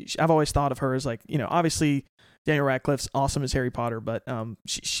 I've always thought of her as like, obviously Daniel Radcliffe's awesome as Harry Potter, but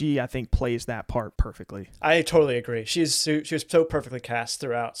she I think plays that part perfectly. I totally agree. She was so perfectly cast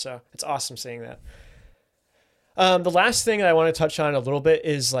throughout, so it's awesome seeing that. The last thing that I want to touch on a little bit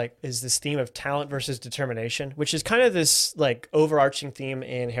is this theme of talent versus determination, which is kind of this like overarching theme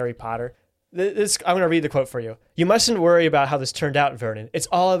in Harry Potter. I'm going to read the quote for you. "You mustn't worry about how this turned out, Vernon. It's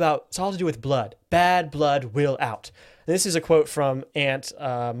all to do with blood. Bad blood will out." And this is a quote from Aunt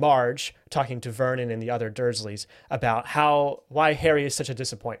Marge talking to Vernon and the other Dursleys about why Harry is such a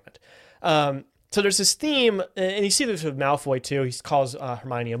disappointment. So there's this theme, and you see this with Malfoy too. He calls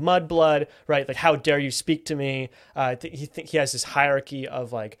Hermione a mudblood, right? Like, how dare you speak to me? He has this hierarchy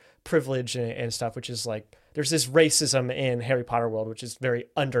of like privilege and stuff, which is like, there's this racism in Harry Potter world, which is very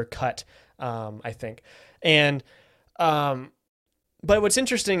undercut, I think. And, but what's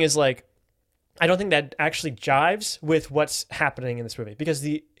interesting is like, I don't think that actually jives with what's happening in this movie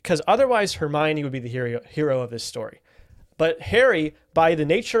because otherwise Hermione would be the hero of this story. But Harry, by the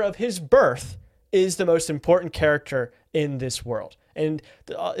nature of his birth, is the most important character in this world. And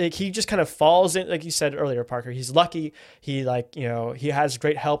he just kind of falls in, like you said earlier, Parker, he's lucky. He he has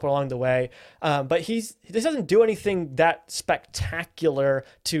great help along the way. But he doesn't do anything that spectacular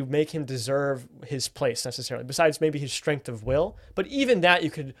to make him deserve his place necessarily, besides maybe his strength of will. But even that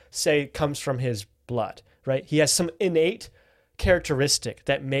you could say comes from his blood, right? He has some innate characteristic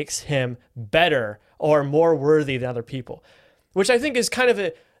that makes him better or more worthy than other people, which I think is kind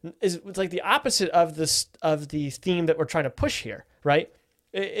of is like the opposite of the theme that we're trying to push here, right?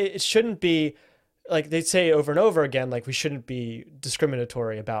 It shouldn't be like they say over and over again, like we shouldn't be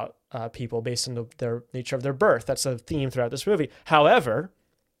discriminatory about people based on their nature of their birth. That's a theme throughout this movie. However,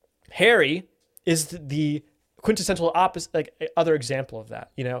 Harry is the quintessential opposite, like other example of that.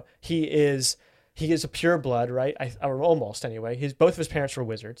 He is a pure blood, right? Or almost anyway. Both of his parents were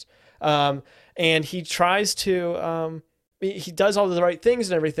wizards, and he tries to. He does all the right things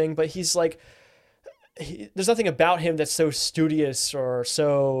and everything, but he's like, there's nothing about him that's so studious or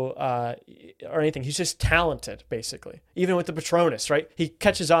so, or anything. He's just talented, basically. Even with the Patronus, right? He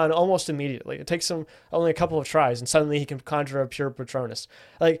catches on almost immediately. It takes him only a couple of tries, and suddenly he can conjure a pure Patronus.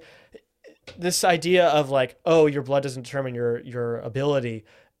 Like, this idea of like, oh, your blood doesn't determine your ability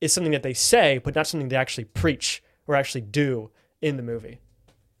is something that they say, but not something they actually preach or actually do in the movie.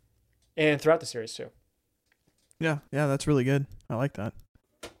 And throughout the series, too. Yeah, that's really good. I like that.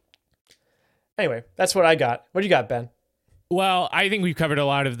 Anyway, that's what I got. What do you got, Ben? Well, I think we've covered a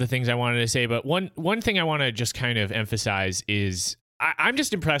lot of the things I wanted to say, but one thing I want to just kind of emphasize is I'm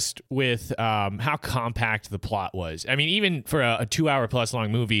just impressed with how compact the plot was. I mean, even for a 2-hour plus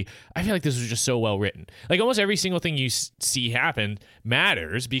long movie, I feel like this was just so well written. Like almost every single thing you see happen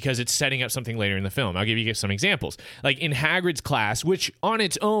matters because it's setting up something later in the film. I'll give you some examples. Like in Hagrid's class, which on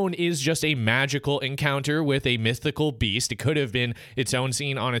its own is just a magical encounter with a mythical beast. It could have been its own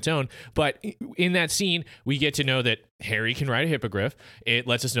scene on its own. But in that scene, we get to know that Harry can ride a hippogriff. It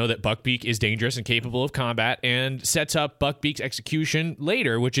lets us know that Buckbeak is dangerous and capable of combat and sets up Buckbeak's execution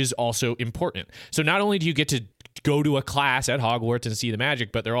later, which is also important. So not only do you get to go to a class at Hogwarts and see the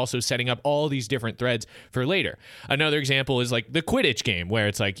magic, but they're also setting up all these different threads for later. Another example is like the Quidditch game, where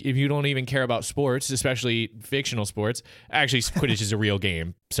it's like, if you don't even care about sports, especially fictional sports, actually Quidditch is a real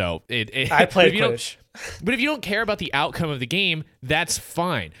game. So I played Quidditch. But if you don't care about the outcome of the game, that's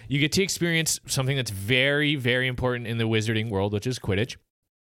fine. You get to experience something that's very, very important in the wizarding world, which is Quidditch.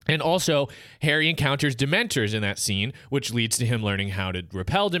 And also, Harry encounters Dementors in that scene, which leads to him learning how to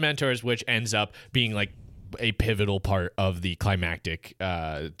repel Dementors, which ends up being like a pivotal part of the climactic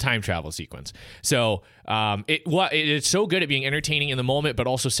time travel sequence. So it's so good at being entertaining in the moment, but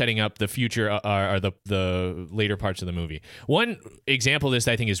also setting up the future or the later parts of the movie. One example of this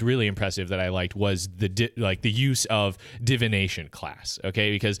that I think is really impressive that I liked was the use of divination class.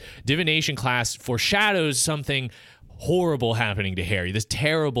 Okay, because divination class foreshadows something horrible happening to Harry, this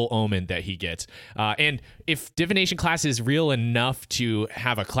terrible omen that he gets. And if divination class is real enough to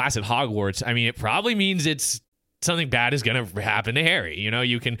have a class at Hogwarts, I mean, it probably means it's something bad is going to happen to Harry.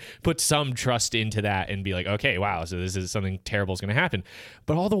 You can put some trust into that and be like, okay, wow, so this is something terrible is going to happen.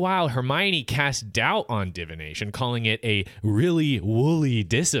 But all the while, Hermione casts doubt on divination, calling it a really woolly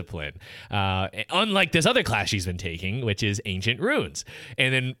discipline, unlike this other class she's been taking, which is ancient runes.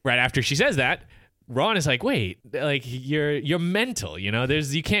 And then right after she says that, Ron is like, wait, like you're mental, you know.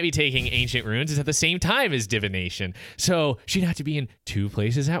 You can't be taking ancient runes. It's at the same time as divination. So she'd have to be in two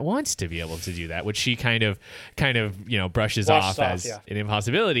places at once to be able to do that, which she kind of brushes off as an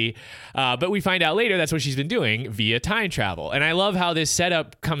impossibility. But we find out later that's what she's been doing via time travel. And I love how this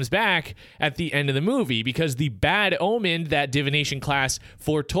setup comes back at the end of the movie, because the bad omen that divination class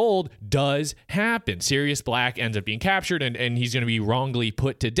foretold does happen. Sirius Black ends up being captured, and he's going to be wrongly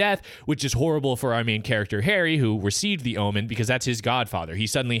put to death, which is horrible for our main character Harry, who received the omen, because that's his godfather. He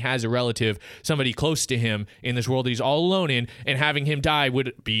suddenly has a relative, somebody close to him in this world that he's all alone in, and having him die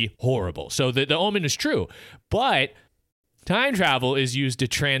would be horrible. So the omen is true, but time travel is used to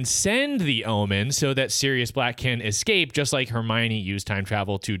transcend the omen so that Sirius Black can escape, just like Hermione used time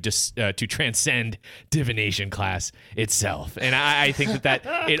travel to transcend divination class itself. And I think that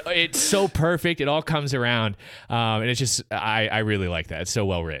it's so perfect. It all comes around, and it's just I really like that. It's so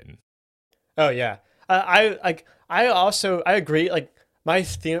well written. Oh yeah, I agree. Like my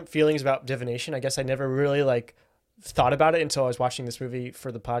feelings about divination, I guess I never really like thought about it until I was watching this movie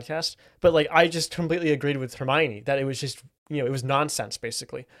for the podcast. But like I just completely agreed with Hermione that it was just it was nonsense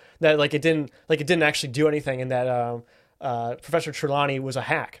basically. That it didn't actually do anything, and that Professor Trelawney was a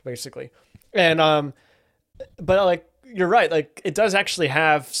hack basically. And but like you're right, like it does actually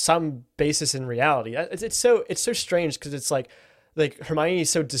have some basis in reality. It's so strange because it's like Hermione is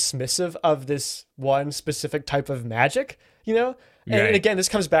so dismissive of this one specific type of magic, you know? And again, this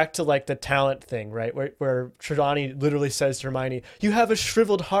comes back to like the talent thing, right? Where Trelawney literally says to Hermione, "You have a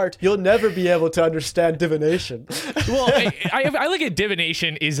shriveled heart. You'll never be able to understand divination." Well, I look at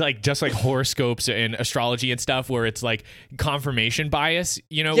divination is like just like horoscopes and astrology and stuff, where it's like confirmation bias.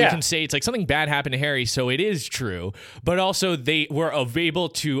 You know, we can say it's like something bad happened to Harry, so it is true. But also they were able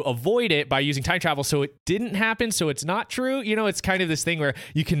to avoid it by using time travel, so it didn't happen, so it's not true. You know, it's kind of this thing where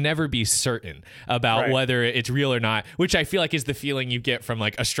you can never be certain about whether it's real or not, which I feel like is the feeling you get from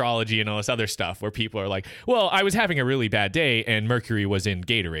like astrology and all this other stuff, where people are like, well, I was having a really bad day and Mercury was in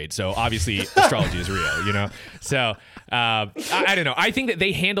Gatorade, so obviously astrology is real, you know? So I don't know. I think that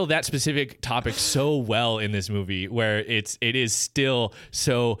they handled that specific topic so well in this movie, where it is still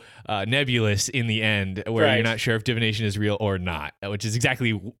so nebulous in the end, where you're not sure if divination is real or not, which is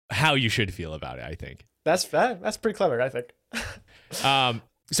exactly how you should feel about it, I think. That's pretty clever, I think.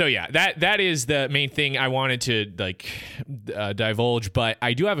 So yeah, that is the main thing I wanted to divulge, but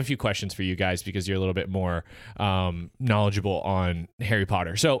I do have a few questions for you guys because you're a little bit more knowledgeable on Harry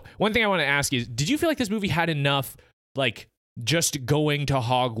Potter. So one thing I want to ask is, did you feel like this movie had enough like just going to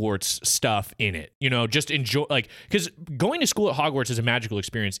Hogwarts stuff in it? You know, just enjoy, like, because going to school at Hogwarts is a magical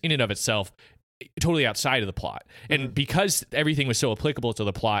experience in and of itself, totally outside of the plot. And because everything was so applicable to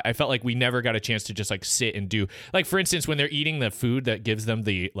the plot, I felt like we never got a chance to just like sit and do, like, for instance, when they're eating the food that gives them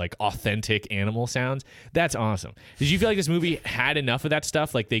the like authentic animal sounds, that's awesome. Did you feel like this movie had enough of that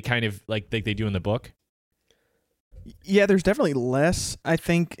stuff, like they kind of like they do in the book? Yeah, there's definitely less, I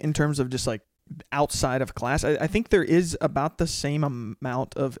think, in terms of just like outside of class. I think there is about the same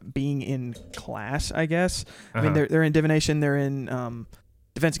amount of being in class, I guess. I mean, they're in divination, they're in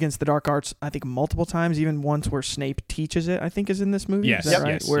Defense Against the Dark Arts, I think multiple times, even once where Snape teaches it, I think is in this movie. Yes. Is that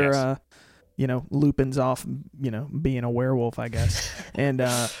right? Yes, where, yes. Lupin's off, being a werewolf, I guess. And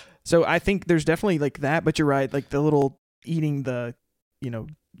so I think there's definitely like that, but you're right, like the little eating the,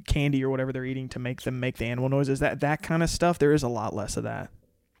 candy or whatever they're eating to make them make the animal noises, that kind of stuff, there is a lot less of that.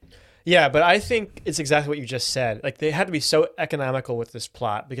 Yeah, but I think it's exactly what you just said. Like, they had to be so economical with this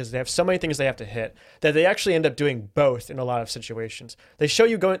plot because they have so many things they have to hit that they actually end up doing both in a lot of situations. They show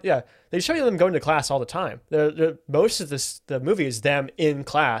you them going to class all the time. Most of the movie is them in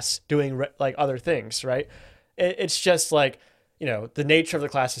class doing like other things, right? It's just like, the nature of the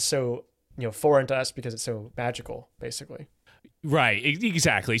class is so, foreign to us because it's so magical, basically. Right,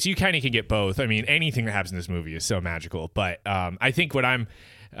 exactly. So you kind of can get both. I mean, anything that happens in this movie is so magical, but I think what I'm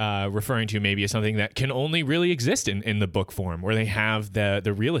referring to maybe is something that can only really exist in the book form, where they have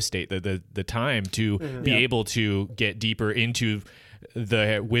the real estate, the time to be able to get deeper into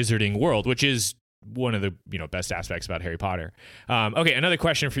the wizarding world, which is one of the best aspects about Harry Potter. Okay, another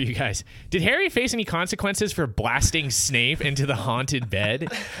question for you guys. Did Harry face any consequences for blasting Snape into the haunted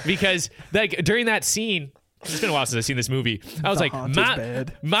bed? Because like during that scene, it's been a while since I've seen this movie, I was like,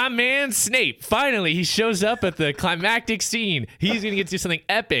 my man Snape, finally he shows up at the climactic scene. He's going to get to do something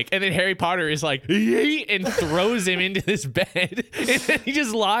epic. And then Harry Potter is like, yeet, and throws him into this bed. And then he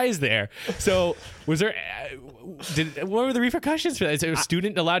just lies there. So was there, what were the repercussions for that? Is a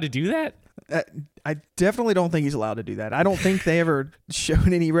student allowed to do that? I definitely don't think he's allowed to do that. I don't think they ever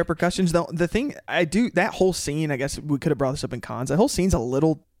showed any repercussions. The thing that whole scene, I guess we could have brought this up in cons. That whole scene's a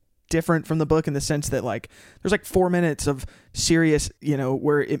little different from the book in the sense that like there's like 4 minutes of Sirius,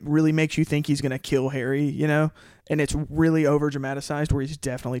 where it really makes you think he's gonna kill Harry, and it's really over dramatized where he's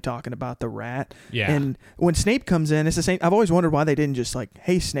definitely talking about the rat. Yeah. And when Snape comes in, it's the same. I've always wondered why they didn't just like,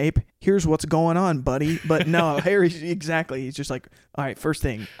 hey Snape, here's what's going on, buddy. But no, Harry exactly. He's just like, all right, first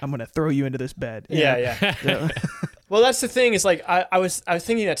thing, I'm gonna throw you into this bed. Yeah. So, Well, that's the thing is like I was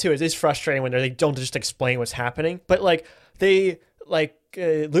thinking that too. It is frustrating when they don't just explain what's happening, but like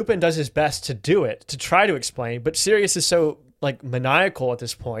Lupin does his best to do it, to try to explain, but Sirius is so like maniacal at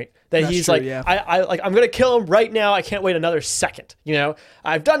this point that That's he's true, like, yeah. I'm gonna kill him right now. I can't wait another second.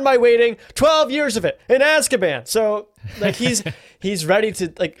 I've done my waiting, 12 years of it in Azkaban. So like he's ready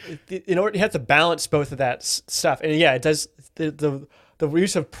to like in order you have to balance both of that stuff. And yeah, it does the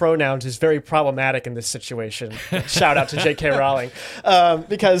use of pronouns is very problematic in this situation. Shout out to J.K. Rowling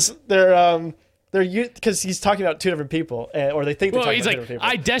because because he's talking about two different people, or they think they're talking he's about two like, different people.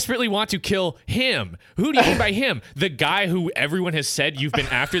 I desperately want to kill him. Who do you mean by him? The guy who everyone has said you've been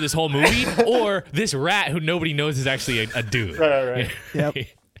after this whole movie, or this rat who nobody knows is actually a dude? Right. yep.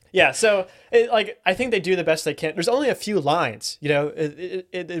 Yeah, so I think they do the best they can. There's only a few lines,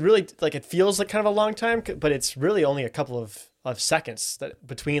 It really like it feels like kind of a long time, but it's really only a couple of seconds that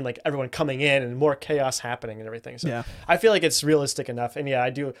between like everyone coming in and more chaos happening and everything. So Yeah. I feel like it's realistic enough, and yeah, I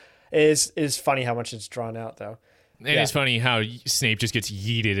do. It is funny how much it's drawn out though. And it's funny how Snape just gets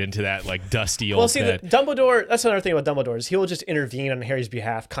yeeted into that like dusty old Well, see, bed. Dumbledore. That's another thing about Dumbledore is he will just intervene on Harry's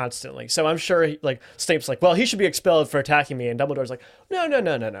behalf constantly. So I'm sure Snape's like, well, he should be expelled for attacking me, and Dumbledore's like,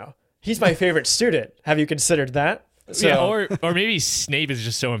 no. He's my favorite student. Have you considered that? So, Yeah, or maybe Snape is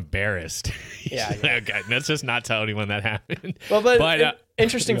just so embarrassed. Yeah. Okay, let's just not tell anyone that happened. Well, but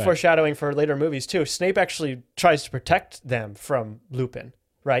interesting go ahead. foreshadowing for later movies too. Snape actually tries to protect them from Lupin,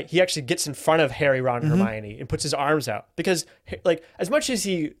 right? He actually gets in front of Harry, Ron, and Hermione and puts his arms out because, like, as much as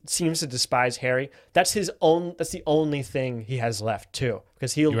he seems to despise Harry, that's the only thing he has left too,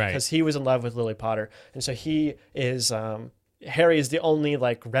 because he was in love with Lily Potter, and so he is Harry is the only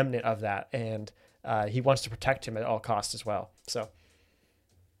like remnant of that, and he wants to protect him at all costs as well. So.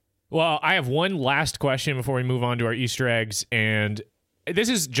 Well, I have one last question before we move on to our Easter eggs, and this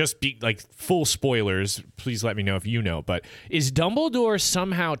is just full spoilers. Please let me know if you know. But is Dumbledore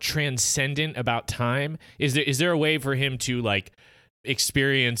somehow transcendent about time? Is there a way for him to like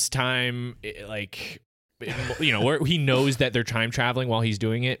experience time, like where he knows that they're time traveling while he's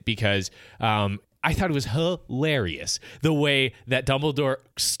doing it? Because I thought it was hilarious the way that Dumbledore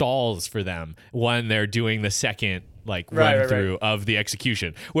stalls for them when they're doing the second run through of the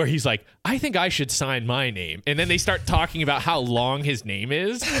execution, where he's like, I think I should sign my name, and then they start talking about how long his name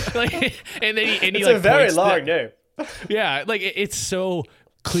is, and then he it's a very long name. Yeah, like it's so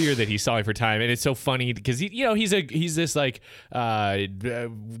clear that he's stalling for time, and it's so funny because he's this like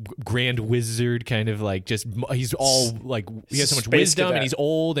grand wizard kind of like he's all like he has so much wisdom and he's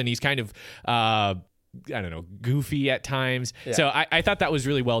old and he's kind of I don't know, goofy at times. Yeah. So I thought that was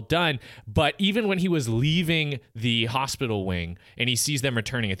really well done. But even when he was leaving the hospital wing and he sees them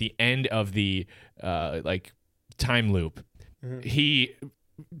returning at the end of the time loop, he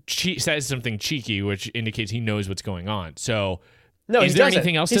says something cheeky, which indicates he knows what's going on. So no, is there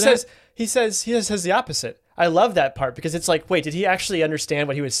anything else to that? He says the opposite. I love that part because it's like, wait, did he actually understand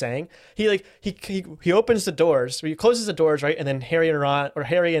what he was saying? He opens the doors, he closes the doors, right, and then Harry and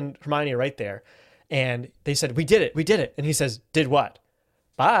Hermione are right there. And they said, we did it. And he says, did what?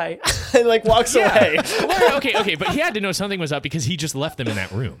 Bye. And like walks away. Well, okay. But he had to know something was up because he just left them in that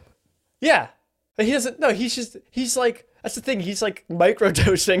room. Yeah. But he doesn't, no, he's like, that's the thing. He's like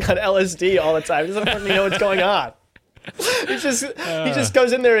microdosing on LSD all the time. He doesn't really know what's going on. He just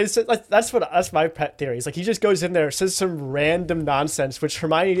goes in there and says, that's my pet theory. It's like he just goes in there, says some random nonsense, which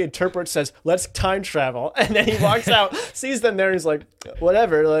Hermione interprets as let's time travel, and then he walks out, sees them there, and he's like,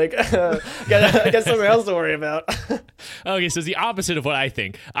 whatever, like got something else to worry about. Okay, so it's the opposite of what I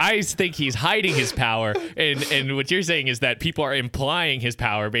think. I think he's hiding his power, and what you're saying is that people are implying his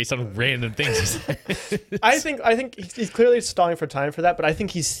power based on random things. I think he's clearly stalling for time for that, but I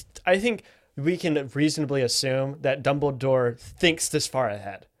think we can reasonably assume that Dumbledore thinks this far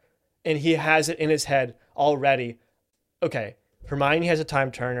ahead. And he has it in his head already. Okay, Hermione has a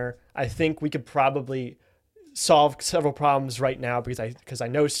time turner. I think we could probably solve several problems right now because I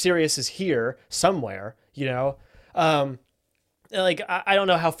know Sirius is here somewhere, Like, I don't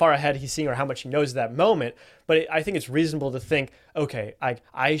know how far ahead he's seeing or how much he knows at that moment, but I think it's reasonable to think, okay,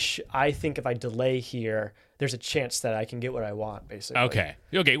 I think if I delay here, there's a chance that I can get what I want, basically. Okay.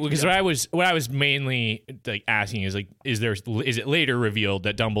 Well, because what I was mainly like asking is like, is it later revealed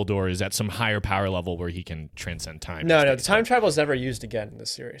that Dumbledore is at some higher power level where he can transcend time? No, the time travel is never used again in this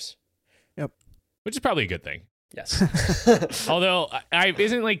series. Yep. which is probably a good thing. Yes. Although,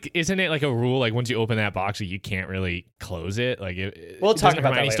 isn't it like a rule? Like once you open that box, you can't really close it. Like We'll talk doesn't about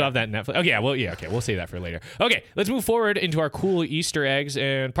that Hermione later. still have that Netflix? Okay, okay, we'll save that for later. Okay, let's move forward into our cool Easter eggs.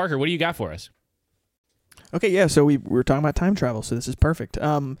 And Parker, what do you got for us? Okay, yeah, so we were talking about time travel, so this is perfect.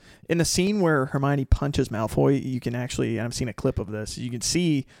 In the scene where Hermione punches Malfoy, you can actually, and I've seen a clip of this, you can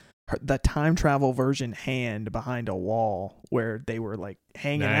see the time travel version hand behind a wall where they were like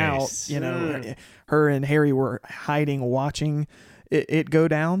hanging Nice. out. You know, her and Harry were hiding, watching it go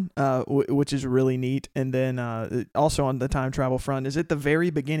down, which is really neat. And then also on the time travel front is at the very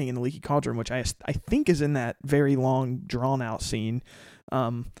beginning in the Leaky Cauldron, which I think is in that very long, drawn out scene.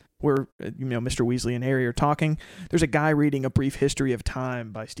 Where Mr. Weasley and Harry are talking. There's a guy reading A Brief History of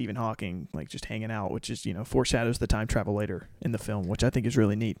Time by Stephen Hawking, like just hanging out, which is foreshadows the time travel later in the film, which I think is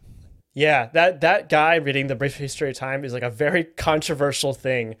really neat. Yeah, that guy reading The Brief History of Time is like a very controversial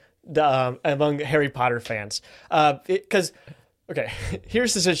thing among Harry Potter fans. Because, okay,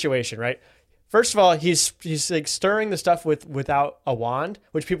 here's the situation, right? First of all, he's like stirring the stuff without a wand,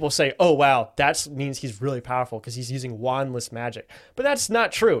 which people say, oh, wow, that means he's really powerful because he's using wandless magic. But that's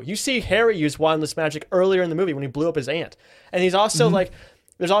not true. You see Harry use wandless magic earlier in the movie when he blew up his aunt. And he's also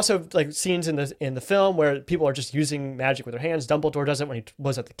there's also like scenes in the film where people are just using magic with their hands. Dumbledore does it when he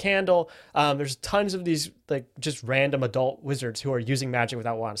was at the candle. There's tons of these like just random adult wizards who are using magic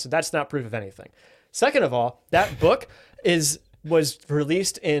without wands. So that's not proof of anything. Second of all, that book was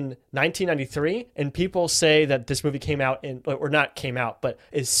released in 1993, and people say that this movie but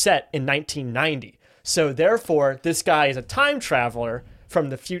is set in 1990. So therefore, this guy is a time traveler from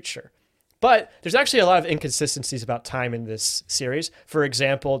the future. But there's actually a lot of inconsistencies about time in this series. For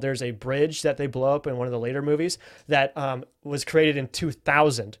example, there's a bridge that they blow up in one of the later movies that was created in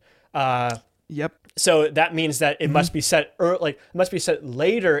 2000. Yep. So that means that it must be set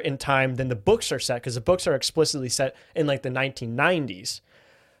later in time than the books are set, because the books are explicitly set in like the 1990s.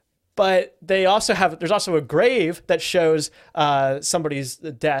 But there's also a grave that shows somebody's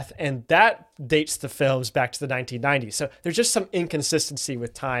death, and that dates the films back to the 1990s. So there's just some inconsistency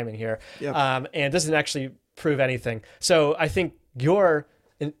with time in here, and it doesn't actually prove anything. So I think your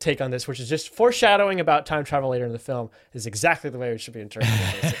take on this, which is just foreshadowing about time travel later in the film, is exactly the way it should be interpreted,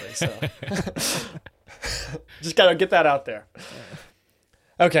 basically. So just gotta get that out there.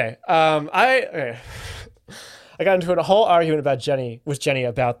 Okay. I got into a whole argument with Jenny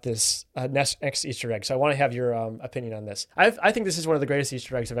about this next Easter egg. So I want to have your opinion on this. I think this is one of the greatest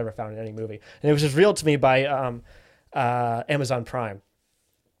Easter eggs I've ever found in any movie, and it was revealed to me by Amazon Prime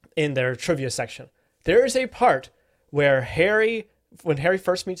in their trivia section. There is a part where when Harry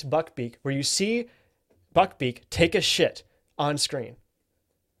first meets Buckbeak, where you see Buckbeak take a shit on screen.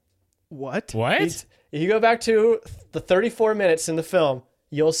 What? What? If you go back to the 34 minutes in the film,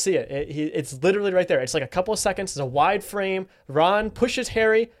 you'll see it. It's literally right there. It's like a couple of seconds. It's a wide frame. Ron pushes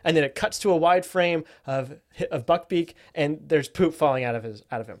Harry, and then it cuts to a wide frame of Buckbeak, and there's poop falling out of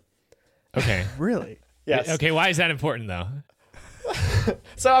him. Okay. Really? Yes. Okay, why is that important though?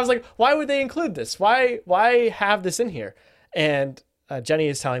 So I was like, why would they include this? Why have this in here? And Jenny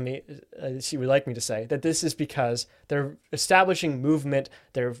is telling me, she would like me to say, that this is because they're establishing movement.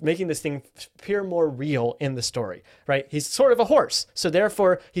 They're making this thing appear more real in the story, right? He's sort of a horse. So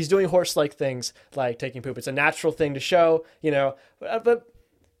therefore, he's doing horse-like things like taking poop. It's a natural thing to show, But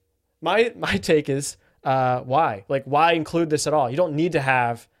my take is, why? Like, why include this at all? You don't need to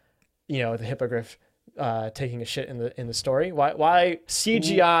have, the hippogriff taking a shit in the story. Why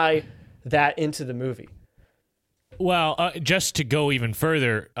CGI that into the movie? Well, just to go even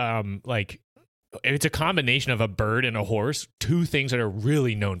further, it's a combination of a bird and a horse, two things that are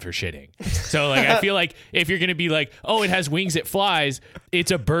really known for shitting. So, I feel like if you're going to be like, oh, it has wings, it flies,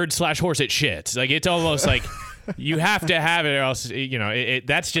 it's a bird/horse, it shits. Like, it's almost like you have to have it or else,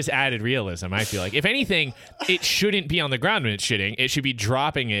 that's just added realism, I feel like. If anything, it shouldn't be on the ground when it's shitting. It should be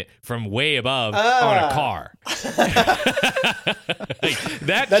dropping it from way above on a car.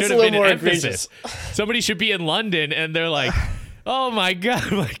 That That's should a have little been more an emphasis. Somebody should be in London and they're like, oh my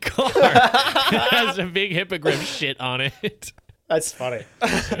God, my car has a big hippogriff shit on it. That's funny.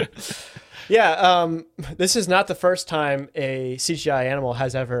 Yeah, this is not the first time a CGI animal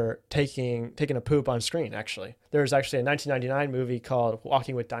has ever taken a poop on screen, actually. There was actually a 1999 movie called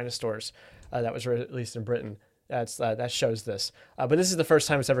Walking with Dinosaurs that was released in Britain. That shows this. But this is the first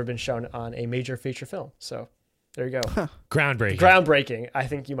time it's ever been shown on a major feature film. So there you go. Groundbreaking. Groundbreaking, I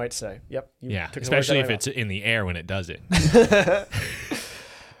think you might say. Yep. Yeah, especially if it's in the air when it does it.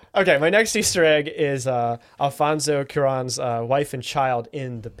 Okay, my next Easter egg is Alfonso Cuarón's wife and child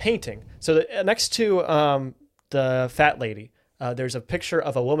in the painting. So next to the fat lady, there's a picture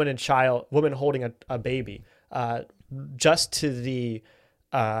of a woman holding a baby, just to the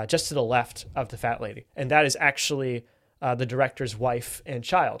left of the fat lady, and that is actually the director's wife and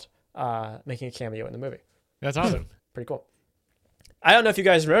child making a cameo in the movie. That's awesome. Pretty cool. I don't know if you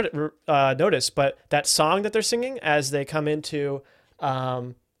guys noticed, but that song that they're singing as they come into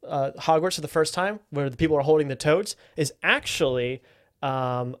Hogwarts for the first time, where the people are holding the toads, is actually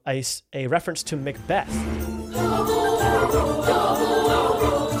a reference to Macbeth.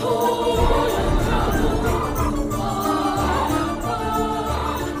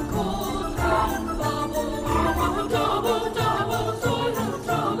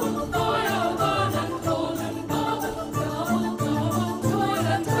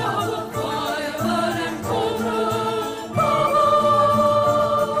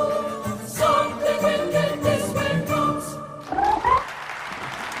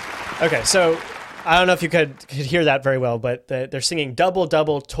 Okay, so I don't know if you could hear that very well, but they're singing "Double,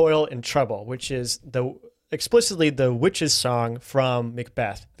 Double, Toil and Trouble," which is explicitly the witch's song from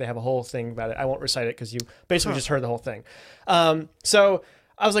Macbeth. They have a whole thing about it. I won't recite it because you basically just heard the whole thing. So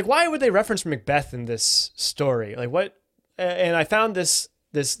I was like, why would they reference Macbeth in this story? Like what? And I found this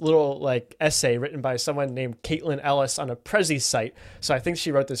little like essay written by someone named Caitlin Ellis on a Prezi site. So I think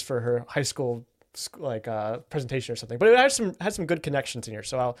she wrote this for her high school presentation or something, but it had some good connections in here,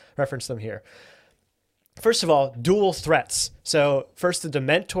 so I'll reference them here. First of all, dual threats. So first the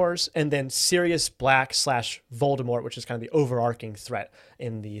Dementors, and then Sirius Black / Voldemort, which is kind of the overarching threat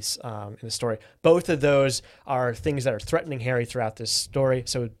in the story. Both of those are things that are threatening Harry throughout this story.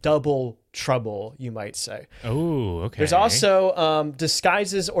 So double trouble, you might say. Oh, okay. There's also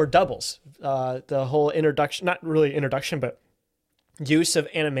disguises or doubles. The whole introduction, not really introduction, but use of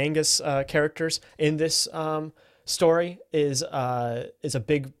Animangus characters in this story is a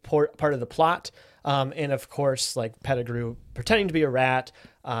big part of the plot, and of course, like Pettigrew pretending to be a rat,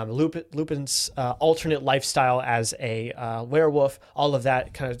 Lupin's alternate lifestyle as a werewolf. All of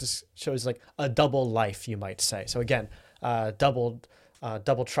that kind of just shows like a double life, you might say. So again, double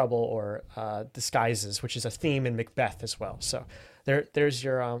trouble or disguises, which is a theme in Macbeth as well. So there's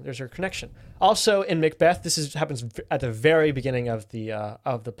your connection. Also in Macbeth, happens at the very beginning of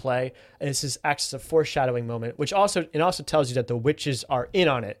the play, and this acts as a foreshadowing moment, which also tells you that the witches are in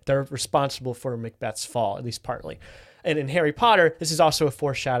on it. They're responsible for Macbeth's fall, at least partly. And in Harry Potter, this is also a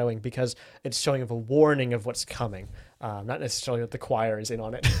foreshadowing because it's showing of a warning of what's coming. Not necessarily that the choir is in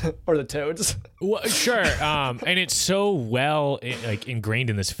on it or the toads. Well, sure. And it's so well ingrained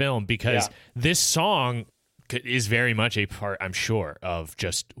in this film because this song is very much a part, I'm sure, of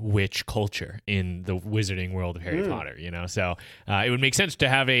just witch culture in the wizarding world of Harry Potter, So it would make sense to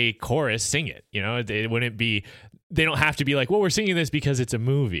have a chorus sing it, It wouldn't be, they don't have to be like, well, we're singing this because it's a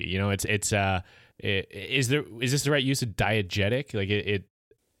movie, is this the right use of diegetic? Like it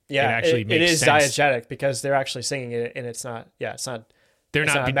actually makes sense. It is diegetic because they're actually singing it, and it's not. They're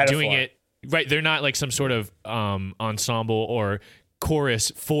not doing it right. They're not like some sort of ensemble or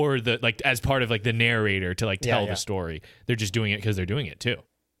chorus for as part of the narrator to tell the story. They're just doing it because they're doing it too.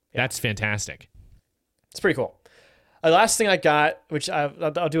 That's fantastic. It's pretty cool. The last thing I got, which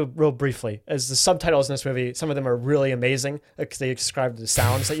I'll do real briefly, is the subtitles in this movie. Some of them are really amazing because they describe the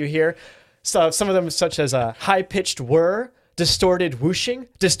sounds that you hear. So some of them, such as a high-pitched whir, distorted whooshing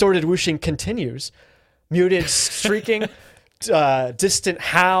continues, muted streaking, distant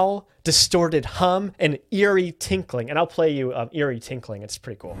howl, distorted hum, and eerie tinkling. And I'll play you eerie tinkling. It's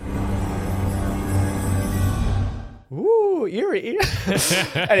pretty cool. Ooh, eerie.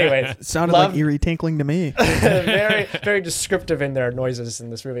 Anyway, it sounded like eerie tinkling to me. Very, very descriptive in their noises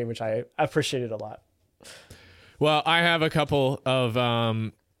in this movie, which I appreciated a lot. Well, I have a couple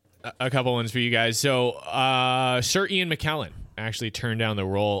ones for you guys. So, Sir Ian McKellen actually turned down the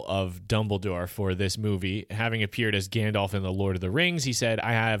role of Dumbledore for this movie, having appeared as Gandalf in The Lord of the Rings. He said,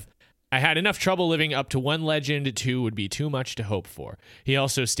 I had enough trouble living up to one legend, two would be too much to hope for. He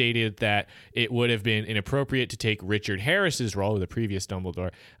also stated that it would have been inappropriate to take Richard Harris's role, the previous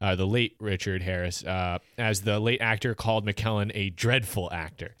Dumbledore, the late Richard Harris, as the late actor called McKellen a dreadful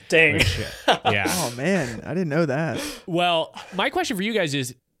actor. Dang. Yeah. Oh, man. I didn't know that. Well, my question for you guys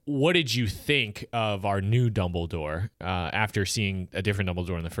is, what did you think of our new Dumbledore after seeing a different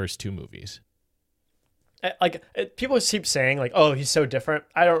Dumbledore in the first two movies? People keep saying oh, he's so different.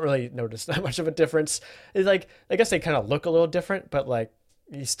 I don't really notice that much of a difference. It's I guess they kind of look a little different, but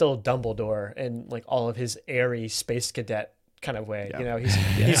he's still Dumbledore in all of his airy space cadet kind of way. Yeah.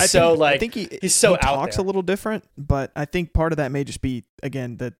 He's so I think he's so he out talks there. a little different, but I think part of that may just be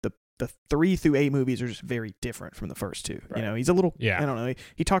again the 3 through 8 movies are just very different from the first two. Right. He's a little I don't know.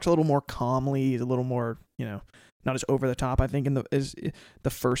 He talks a little more calmly. He's a little more not as over the top, I think, as the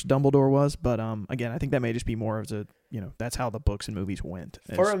first Dumbledore was. But again, I think that may just be more of that's how the books and movies went.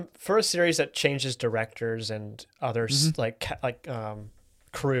 For a series that changes directors and others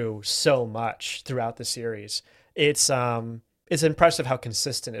crew so much throughout the series, it's impressive how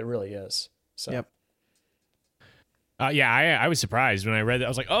consistent it really is. So. Yep. I was surprised when I read that. I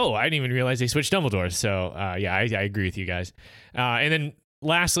was like, oh, I didn't even realize they switched Dumbledore. So, I agree with you guys. And then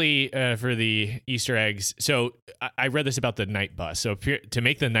lastly, for the Easter eggs, so I read this about the night bus. So to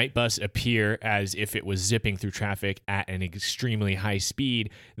make the night bus appear as if it was zipping through traffic at an extremely high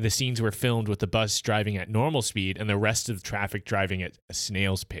speed, the scenes were filmed with the bus driving at normal speed and the rest of the traffic driving at a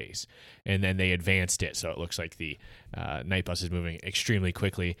snail's pace. And then they advanced it, so it looks like the night bus is moving extremely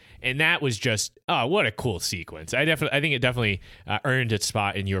quickly. And that was just, what a cool sequence. I think it definitely earned its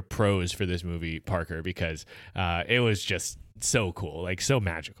spot in your pros for this movie, Parker, because it was just so cool, like so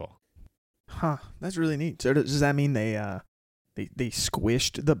magical. Huh, that's really neat. So does that mean they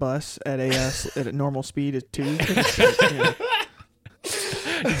squished the bus at a normal speed at 2?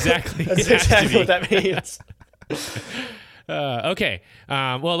 Exactly. That's exactly what that means. Okay.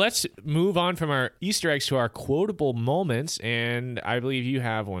 Well, let's move on from our Easter eggs to our quotable moments, and I believe you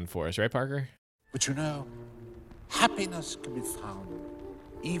have one for us, right, Parker? But happiness can be found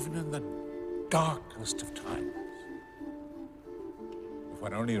even in the darkest of times. If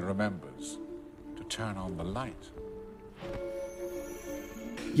one only remembers to turn on the light.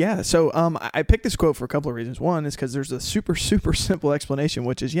 Yeah, so I picked this quote for a couple of reasons. One is because there's a super, super simple explanation,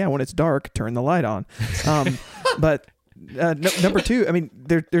 which is, when it's dark, turn the light on. But number two, I mean,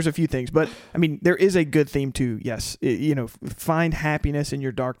 there's a few things, but I mean, there is a good theme to, yes, find happiness in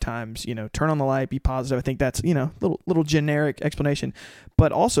your dark times, turn on the light, be positive. I think that's, little generic explanation.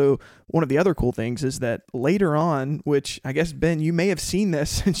 But also, one of the other cool things is that later on, which I guess, Ben, you may have seen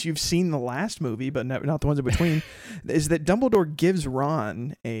this since you've seen the last movie, but not the ones in between, is that Dumbledore gives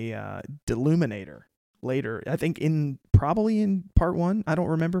Ron a Deluminator later. I think probably in part 1. I don't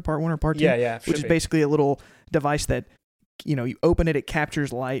remember part 1 or part 2. Yeah. Which is basically a little device that, you open it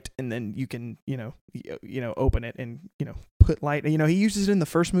captures light, and then you can, open it and, put light. He uses it in the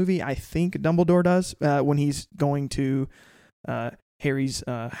first movie. I think Dumbledore does when he's going to Harry's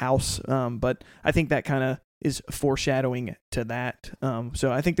house. But I think that kind of is foreshadowing to that.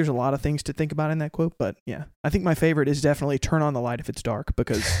 So I think there's a lot of things to think about in that quote. But yeah, I think my favorite is definitely turn on the light if it's dark,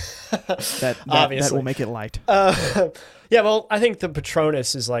 because that will make it light. Yeah, well, I think the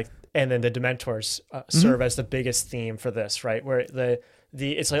Patronus is like, and then the Dementors serve as the biggest theme for this, right? Where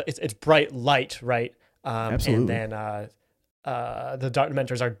it's bright light, right? Absolutely. And then the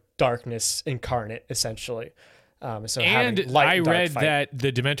Dementors are darkness incarnate, essentially. So and light I and dark read fight. that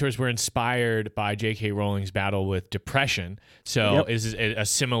the Dementors were inspired by J.K. Rowling's battle with depression. So is a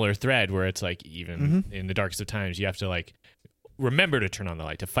similar thread where it's like, even in the darkest of times, you have to like remember to turn on the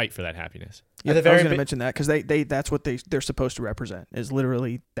light to fight for that happiness. Yeah, I was going to mention that because that's what they're supposed to represent, is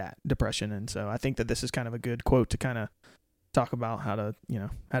literally that, depression. And so I think that this is kind of a good quote to kind of talk about how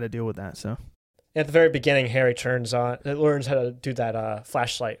to deal with that. So at the very beginning, Harry learns how to do that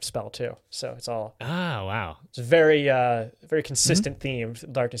flashlight spell too. So it's all wow. It's a very very consistent theme,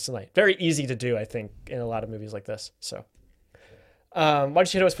 darkness and light. Very easy to do, I think, in a lot of movies like this. So why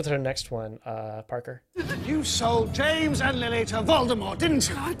don't you hit us with our next one, Parker? You sold James and Lily to Voldemort, didn't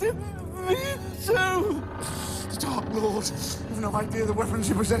you? I didn't mean to. The Dark Lord, you've no idea the weapons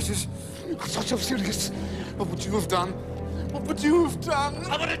he possesses. I thought you were serious. What would you have done? What would you have done?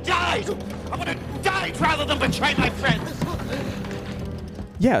 I would have died! I would have died rather than betray my friends!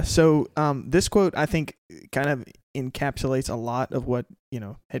 Yeah, so this quote, I think, kind of encapsulates a lot of what,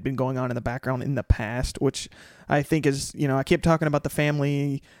 had been going on in the background in the past, which I think is, I keep talking about the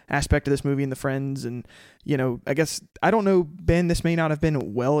family aspect of this movie and the friends. And, I guess, I don't know, Ben, this may not have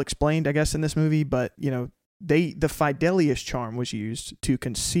been well explained, I guess, in this movie, but, the Fidelius charm was used to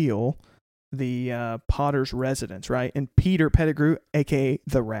conceal the Potter's residence, right? And Peter Pettigrew, aka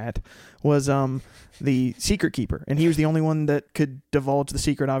the Rat, was the secret keeper, and he was the only one that could divulge the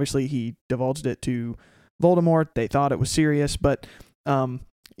secret. Obviously, he divulged it to Voldemort. They thought it was Sirius, but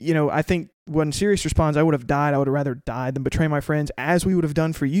I think when Sirius responds, "I would have died. I would have rather died than betray my friends, as we would have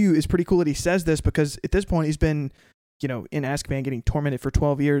done for you," is pretty cool that he says this, because at this point he's been, in Azkaban getting tormented for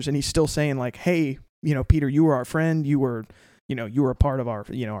 12 years, and he's still saying like, "Hey, Peter, you were our friend. You were a part of our,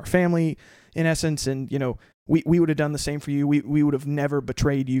 our family in essence. And, we would have done the same for you. We would have never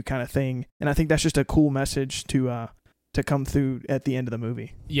betrayed you," kind of thing. And I think that's just a cool message to to come through at the end of the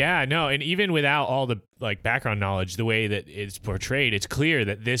movie. Yeah, no, and even without all the like background knowledge, the way that it's portrayed, it's clear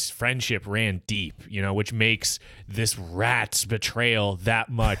that this friendship ran deep, which makes this rat's betrayal that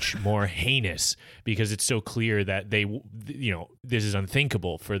much more heinous, because it's so clear that they, this is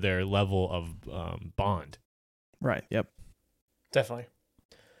unthinkable for their level of bond. Right. Yep. Definitely.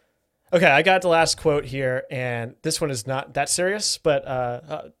 Okay, I got the last quote here, and this one is not that serious, but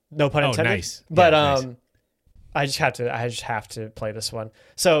no pun intended. Oh, nice. But Yeah, nice. I just have to play this one.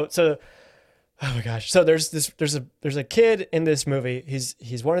 So oh my gosh. So there's a kid in this movie.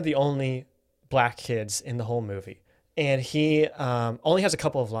 He's one of the only black kids in the whole movie, and he only has a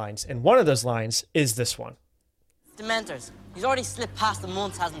couple of lines, and one of those lines is this one. Dementors. He's already slipped past them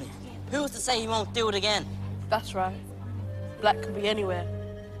once, hasn't he? Who's to say he won't do it again? That's right. Black could be anywhere.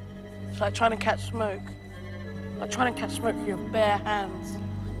 It's like trying to catch smoke. Like trying to catch smoke with your bare hands.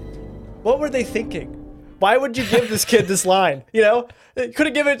 What were they thinking? Why would you give this kid this line? Could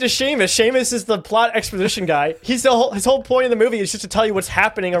have given it to Seamus. Seamus is the plot exposition guy. His whole point in the movie is just to tell you what's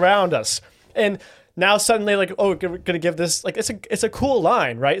happening around us. And now suddenly, like, oh, we're gonna give this, like, it's a cool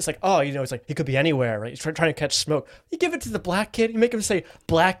line, right? It's like, oh, it's like he could be anywhere, right? He's trying to catch smoke. You give it to the black kid. You make him say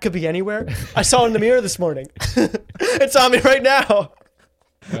black could be anywhere. I saw it in the mirror this morning. It's on me right now.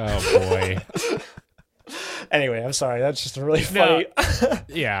 Oh boy. Anyway, I'm sorry. That's just really funny. No,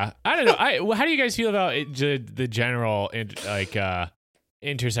 yeah, I don't know. How do you guys feel about the general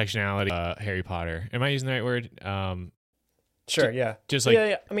intersectionality Harry Potter? Am I using the right word? Sure. Yeah. Just like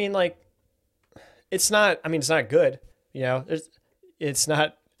yeah. I mean, like, it's not good. It's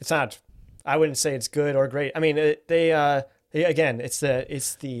not. I wouldn't say it's good or great. I mean, again, it's the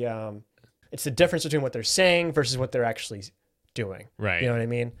difference between what they're saying versus what they're actually doing. Right. You know what I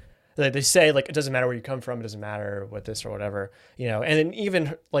mean? Like, they say, like, it doesn't matter where you come from, it doesn't matter what this or whatever, and then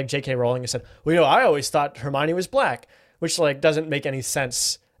even like J.K. Rowling has said, well, I always thought Hermione was black, which like doesn't make any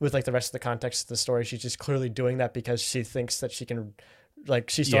sense with like the rest of the context of the story. She's just clearly doing that because she thinks that she can, like,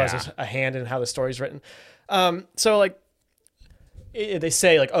 she still has a hand in how the story's written. So like, they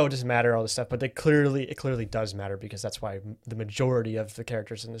say like, oh, it doesn't matter, all this stuff, but it clearly does matter, because that's why the majority of the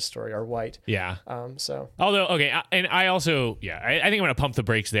characters in this story are white. Yeah. So although, okay, and I also, I think I'm gonna pump the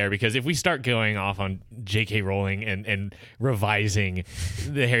brakes there, because if we start going off on J.K. Rowling and revising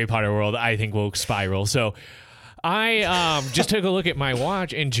the Harry Potter world, I think we'll spiral. So I just took a look at my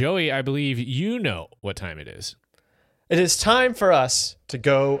watch, and Joey, I believe you know what time it is. It is time for us to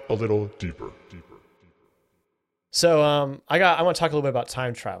go A little deeper. So I want to talk a little bit about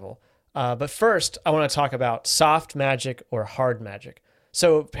time travel. But first, I want to talk about soft magic or hard magic.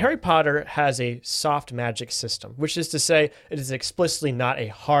 So Harry Potter has a soft magic system, which is to say it is explicitly not a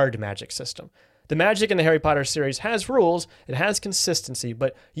hard magic system. The magic in the Harry Potter series has rules, it has consistency,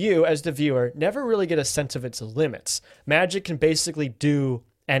 but you, as the viewer, never really get a sense of its limits. Magic can basically do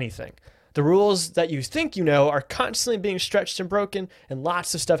anything. The rules that you think you know are constantly being stretched and broken, and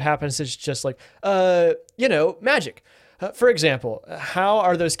lots of stuff happens. It's just like, magic. For example, how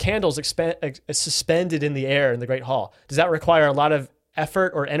are those candles suspended in the air in the Great Hall? Does that require a lot of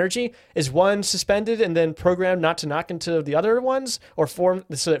effort or energy? Is one suspended and then programmed not to knock into the other ones, or so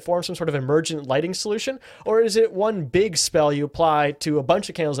it forms some sort of emergent lighting solution? Or is it one big spell you apply to a bunch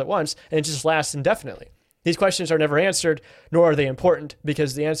of candles at once and it just lasts indefinitely? These questions are never answered, nor are they important,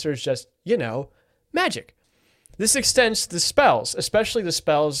 because the answer is just, magic. This extends to the spells, especially the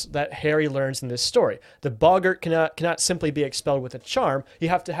spells that Harry learns in this story. The boggart cannot simply be expelled with a charm. You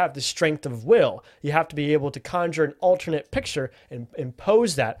have to have the strength of will. You have to be able to conjure an alternate picture and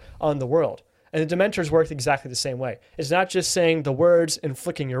impose that on the world. And the Dementors work exactly the same way. It's not just saying the words and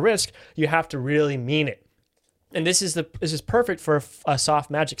flicking your wrist. You have to really mean it. And this is perfect for a soft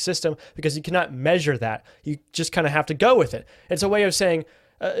magic system, because you cannot measure that. You just kind of have to go with it. It's a way of saying,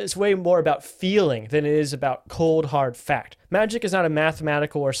 it's way more about feeling than it is about cold, hard fact. Magic is not a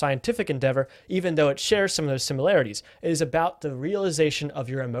mathematical or scientific endeavor, even though it shares some of those similarities. It is about the realization of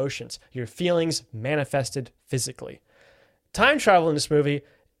your emotions, your feelings manifested physically. Time travel in this movie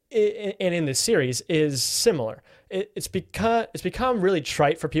and in this series is similar. It's become really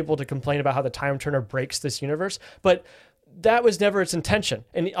trite for people to complain about how the time turner breaks this universe, but that was never its intention.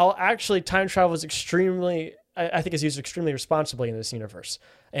 And actually, time travel is I think is used extremely responsibly in this universe.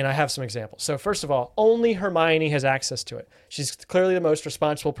 And I have some examples. So first of all, only Hermione has access to it. She's clearly the most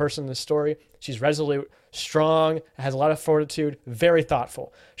responsible person in this story. She's resolute, strong, has a lot of fortitude, very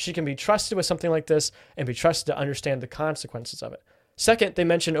thoughtful. She can be trusted with something like this and be trusted to understand the consequences of it. Second, they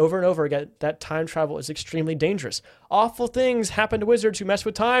mention over and over again that time travel is extremely dangerous. Awful things happen to wizards who mess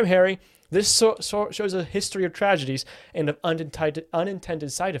with time, Harry. This shows a history of tragedies and of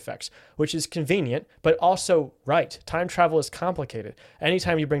unintended side effects, which is convenient, but also right. Time travel is complicated.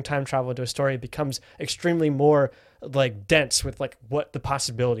 Anytime you bring time travel into a story, it becomes extremely more like dense with like what the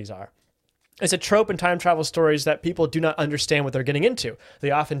possibilities are. It's a trope in time travel stories that people do not understand what they're getting into. They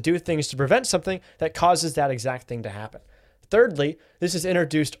often do things to prevent something that causes that exact thing to happen. Thirdly, this is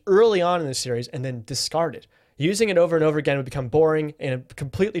introduced early on in the series and then discarded. Using it over and over again would become boring and it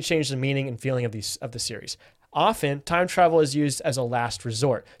completely change the meaning and feeling of the series. Often, time travel is used as a last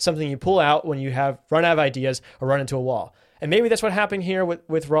resort, something you pull out when you have run out of ideas or run into a wall. And maybe that's what happened here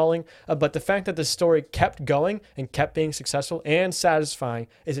with Rowling, but the fact that the story kept going and kept being successful and satisfying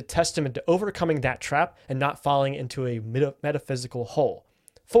is a testament to overcoming that trap and not falling into a metaphysical hole.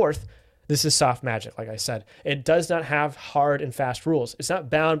 Fourth, this is soft magic, like I said. It does not have hard and fast rules. It's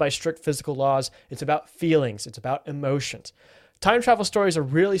not bound by strict physical laws. It's about feelings. It's about emotions. Time travel stories are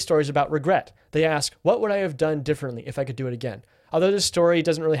really stories about regret. They ask, what would I have done differently if I could do it again? Although this story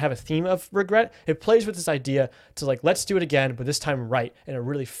doesn't really have a theme of regret, it plays with this idea to like, let's do it again, but this time right, in a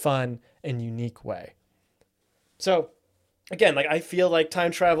really fun and unique way. So, again, like I feel like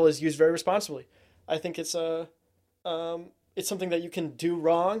time travel is used very responsibly. I think it's something that you can do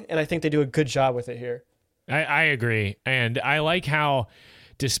wrong, and I think they do a good job with it here. I agree. And I like how,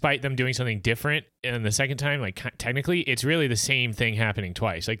 despite them doing something different in the second time, like technically, it's really the same thing happening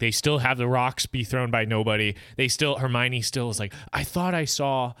twice. Like they still have the rocks be thrown by nobody. Hermione still is like, I thought I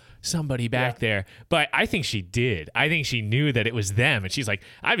saw somebody back there, but I think she did. I think she knew that it was them. And she's like,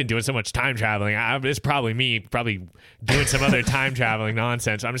 I've been doing so much time traveling. It's probably me, probably doing some other time traveling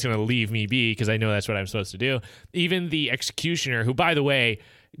nonsense. I'm just going to leave me be because I know that's what I'm supposed to do. Even the executioner, who, by the way,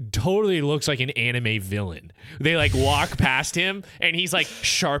 totally looks like an anime villain. They like walk past him and he's like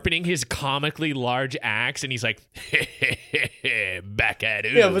sharpening his comically large axe and he's like back at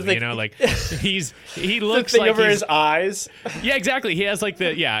it. He looks like over his eyes. Yeah, exactly. He has like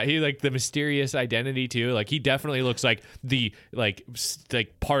the mysterious identity too. Like he definitely looks like the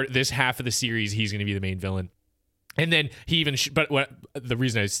part this half of the series he's going to be the main villain. And then he even, the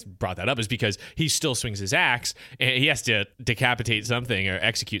reason I brought that up is because he still swings his axe and he has to decapitate something or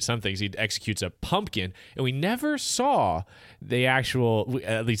execute something. So he executes a pumpkin, and we never saw the actual,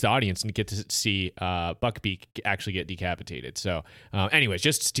 at least the audience, didn't get to see Buckbeak actually get decapitated. So, anyways,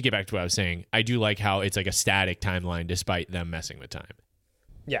 just to get back to what I was saying, I do like how it's like a static timeline despite them messing with time.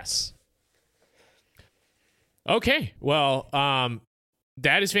 Yes. Okay. Well,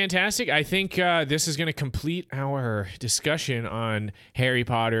 that is fantastic. I think this is going to complete our discussion on Harry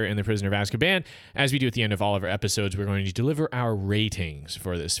Potter and the Prisoner of Azkaban. As we do at the end of all of our episodes, we're going to deliver our ratings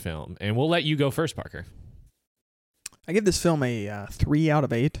for this film. And we'll let you go first, Parker. I give this film a 3 out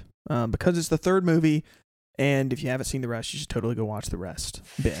of 8 because it's the third movie. And if you haven't seen the rest, you should totally go watch the rest.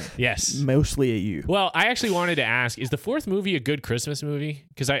 Ben. Yes. Mostly at you. Well, I actually wanted to ask, is the fourth movie a good Christmas movie?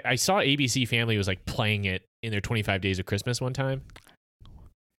 Because I saw ABC Family was like playing it in their 25 Days of Christmas one time.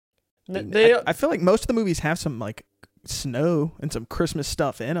 I feel like most of the movies have some like snow and some Christmas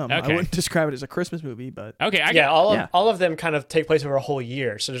stuff in them. Okay. I wouldn't describe it as a Christmas movie, but okay, all of them kind of take place over a whole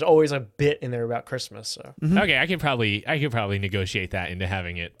year, so there's always a bit in there about Christmas. So okay, I could probably negotiate that into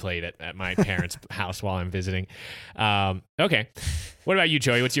having it played at my parents' house while I'm visiting. Okay, what about you,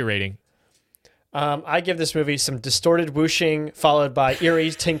 Joey? What's your rating? I give this movie some distorted whooshing followed by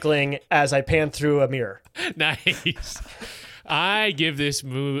eerie tinkling as I pan through a mirror. Nice. I give this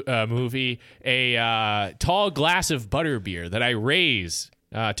movie a tall glass of butterbeer that I raise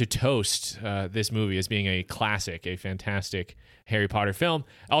to toast this movie as being a classic, a fantastic Harry Potter film.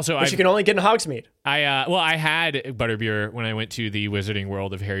 Also, you can only get in Hogsmeade. I had butterbeer when I went to the Wizarding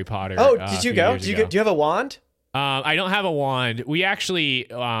World of Harry Potter. Oh, did you go? Do you have a wand? I don't have a wand. We actually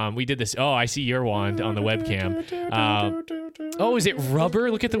we did this. Oh, I see your wand on the webcam. Oh, is it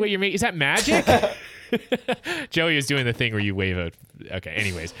rubber? Look at the way you're making. Is that magic? Joey is doing the thing where you wave a. Okay.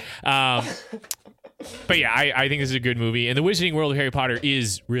 Anyways, but yeah, I think this is a good movie, and the Wizarding World of Harry Potter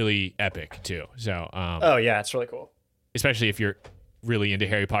is really epic too. So. Oh yeah, it's really cool. Especially if you're really into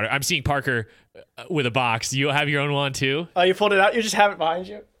Harry Potter. I'm seeing Parker with a box. Do you have your own wand too? Oh, you pulled it out. You just have it behind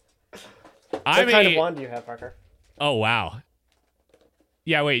you. What kind of wand do you have, Parker? Oh wow.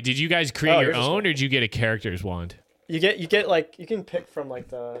 Yeah. Wait. Did you guys create your own, or did you get a character's wand? You get like you can pick from like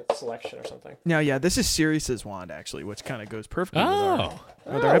the selection or something. Now, yeah, this is Sirius's wand actually, which kind of goes perfectly with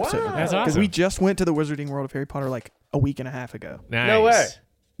our episode. Wow. That's awesome. Because we just went to the Wizarding World of Harry Potter like a week and a half ago. Nice. No way.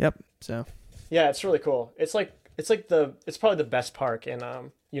 Yep. So. Yeah, it's really cool. It's probably the best park in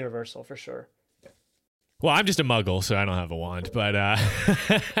Universal for sure. Well, I'm just a muggle, so I don't have a wand, but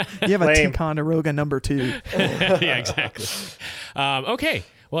you have a Ticonderoga number 2. yeah, exactly. Okay.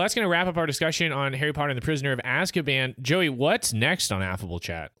 Well, that's going to wrap up our discussion on Harry Potter and the Prisoner of Azkaban. Joey, what's next on Affable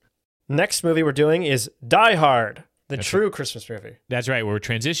Chat? Next movie we're doing is Die Hard, the true Christmas movie. That's right. We're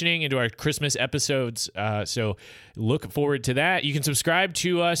transitioning into our Christmas episodes, so look forward to that. You can subscribe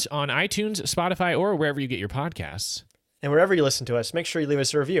to us on iTunes, Spotify, or wherever you get your podcasts. And wherever you listen to us, make sure you leave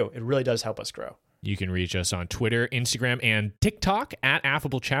us a review. It really does help us grow. You can reach us on Twitter, Instagram, and TikTok at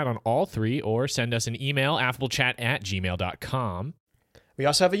Affable Chat on all three, or send us an email, affablechat@gmail.com. We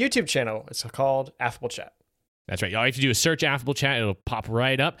also have a YouTube channel. It's called Affable Chat. That's right. All you have to do is search Affable Chat. It'll pop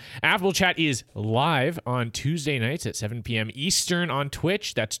right up. Affable Chat is live on Tuesday nights at 7 p.m. Eastern on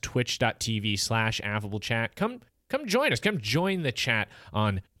Twitch. That's twitch.tv/AffableChat. Come join us. Come join the chat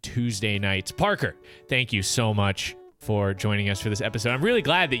on Tuesday nights. Parker, thank you so much for joining us for this episode. I'm really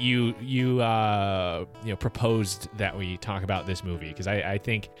glad that you proposed that we talk about this movie, because I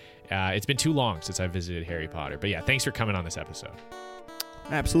think it's been too long since I visited Harry Potter. But yeah, thanks for coming on this episode.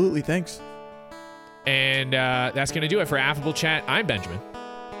 Absolutely, thanks. And that's going to do it for Affable Chat. I'm Benjamin.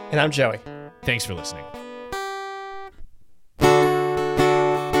 And I'm Joey. Thanks for listening.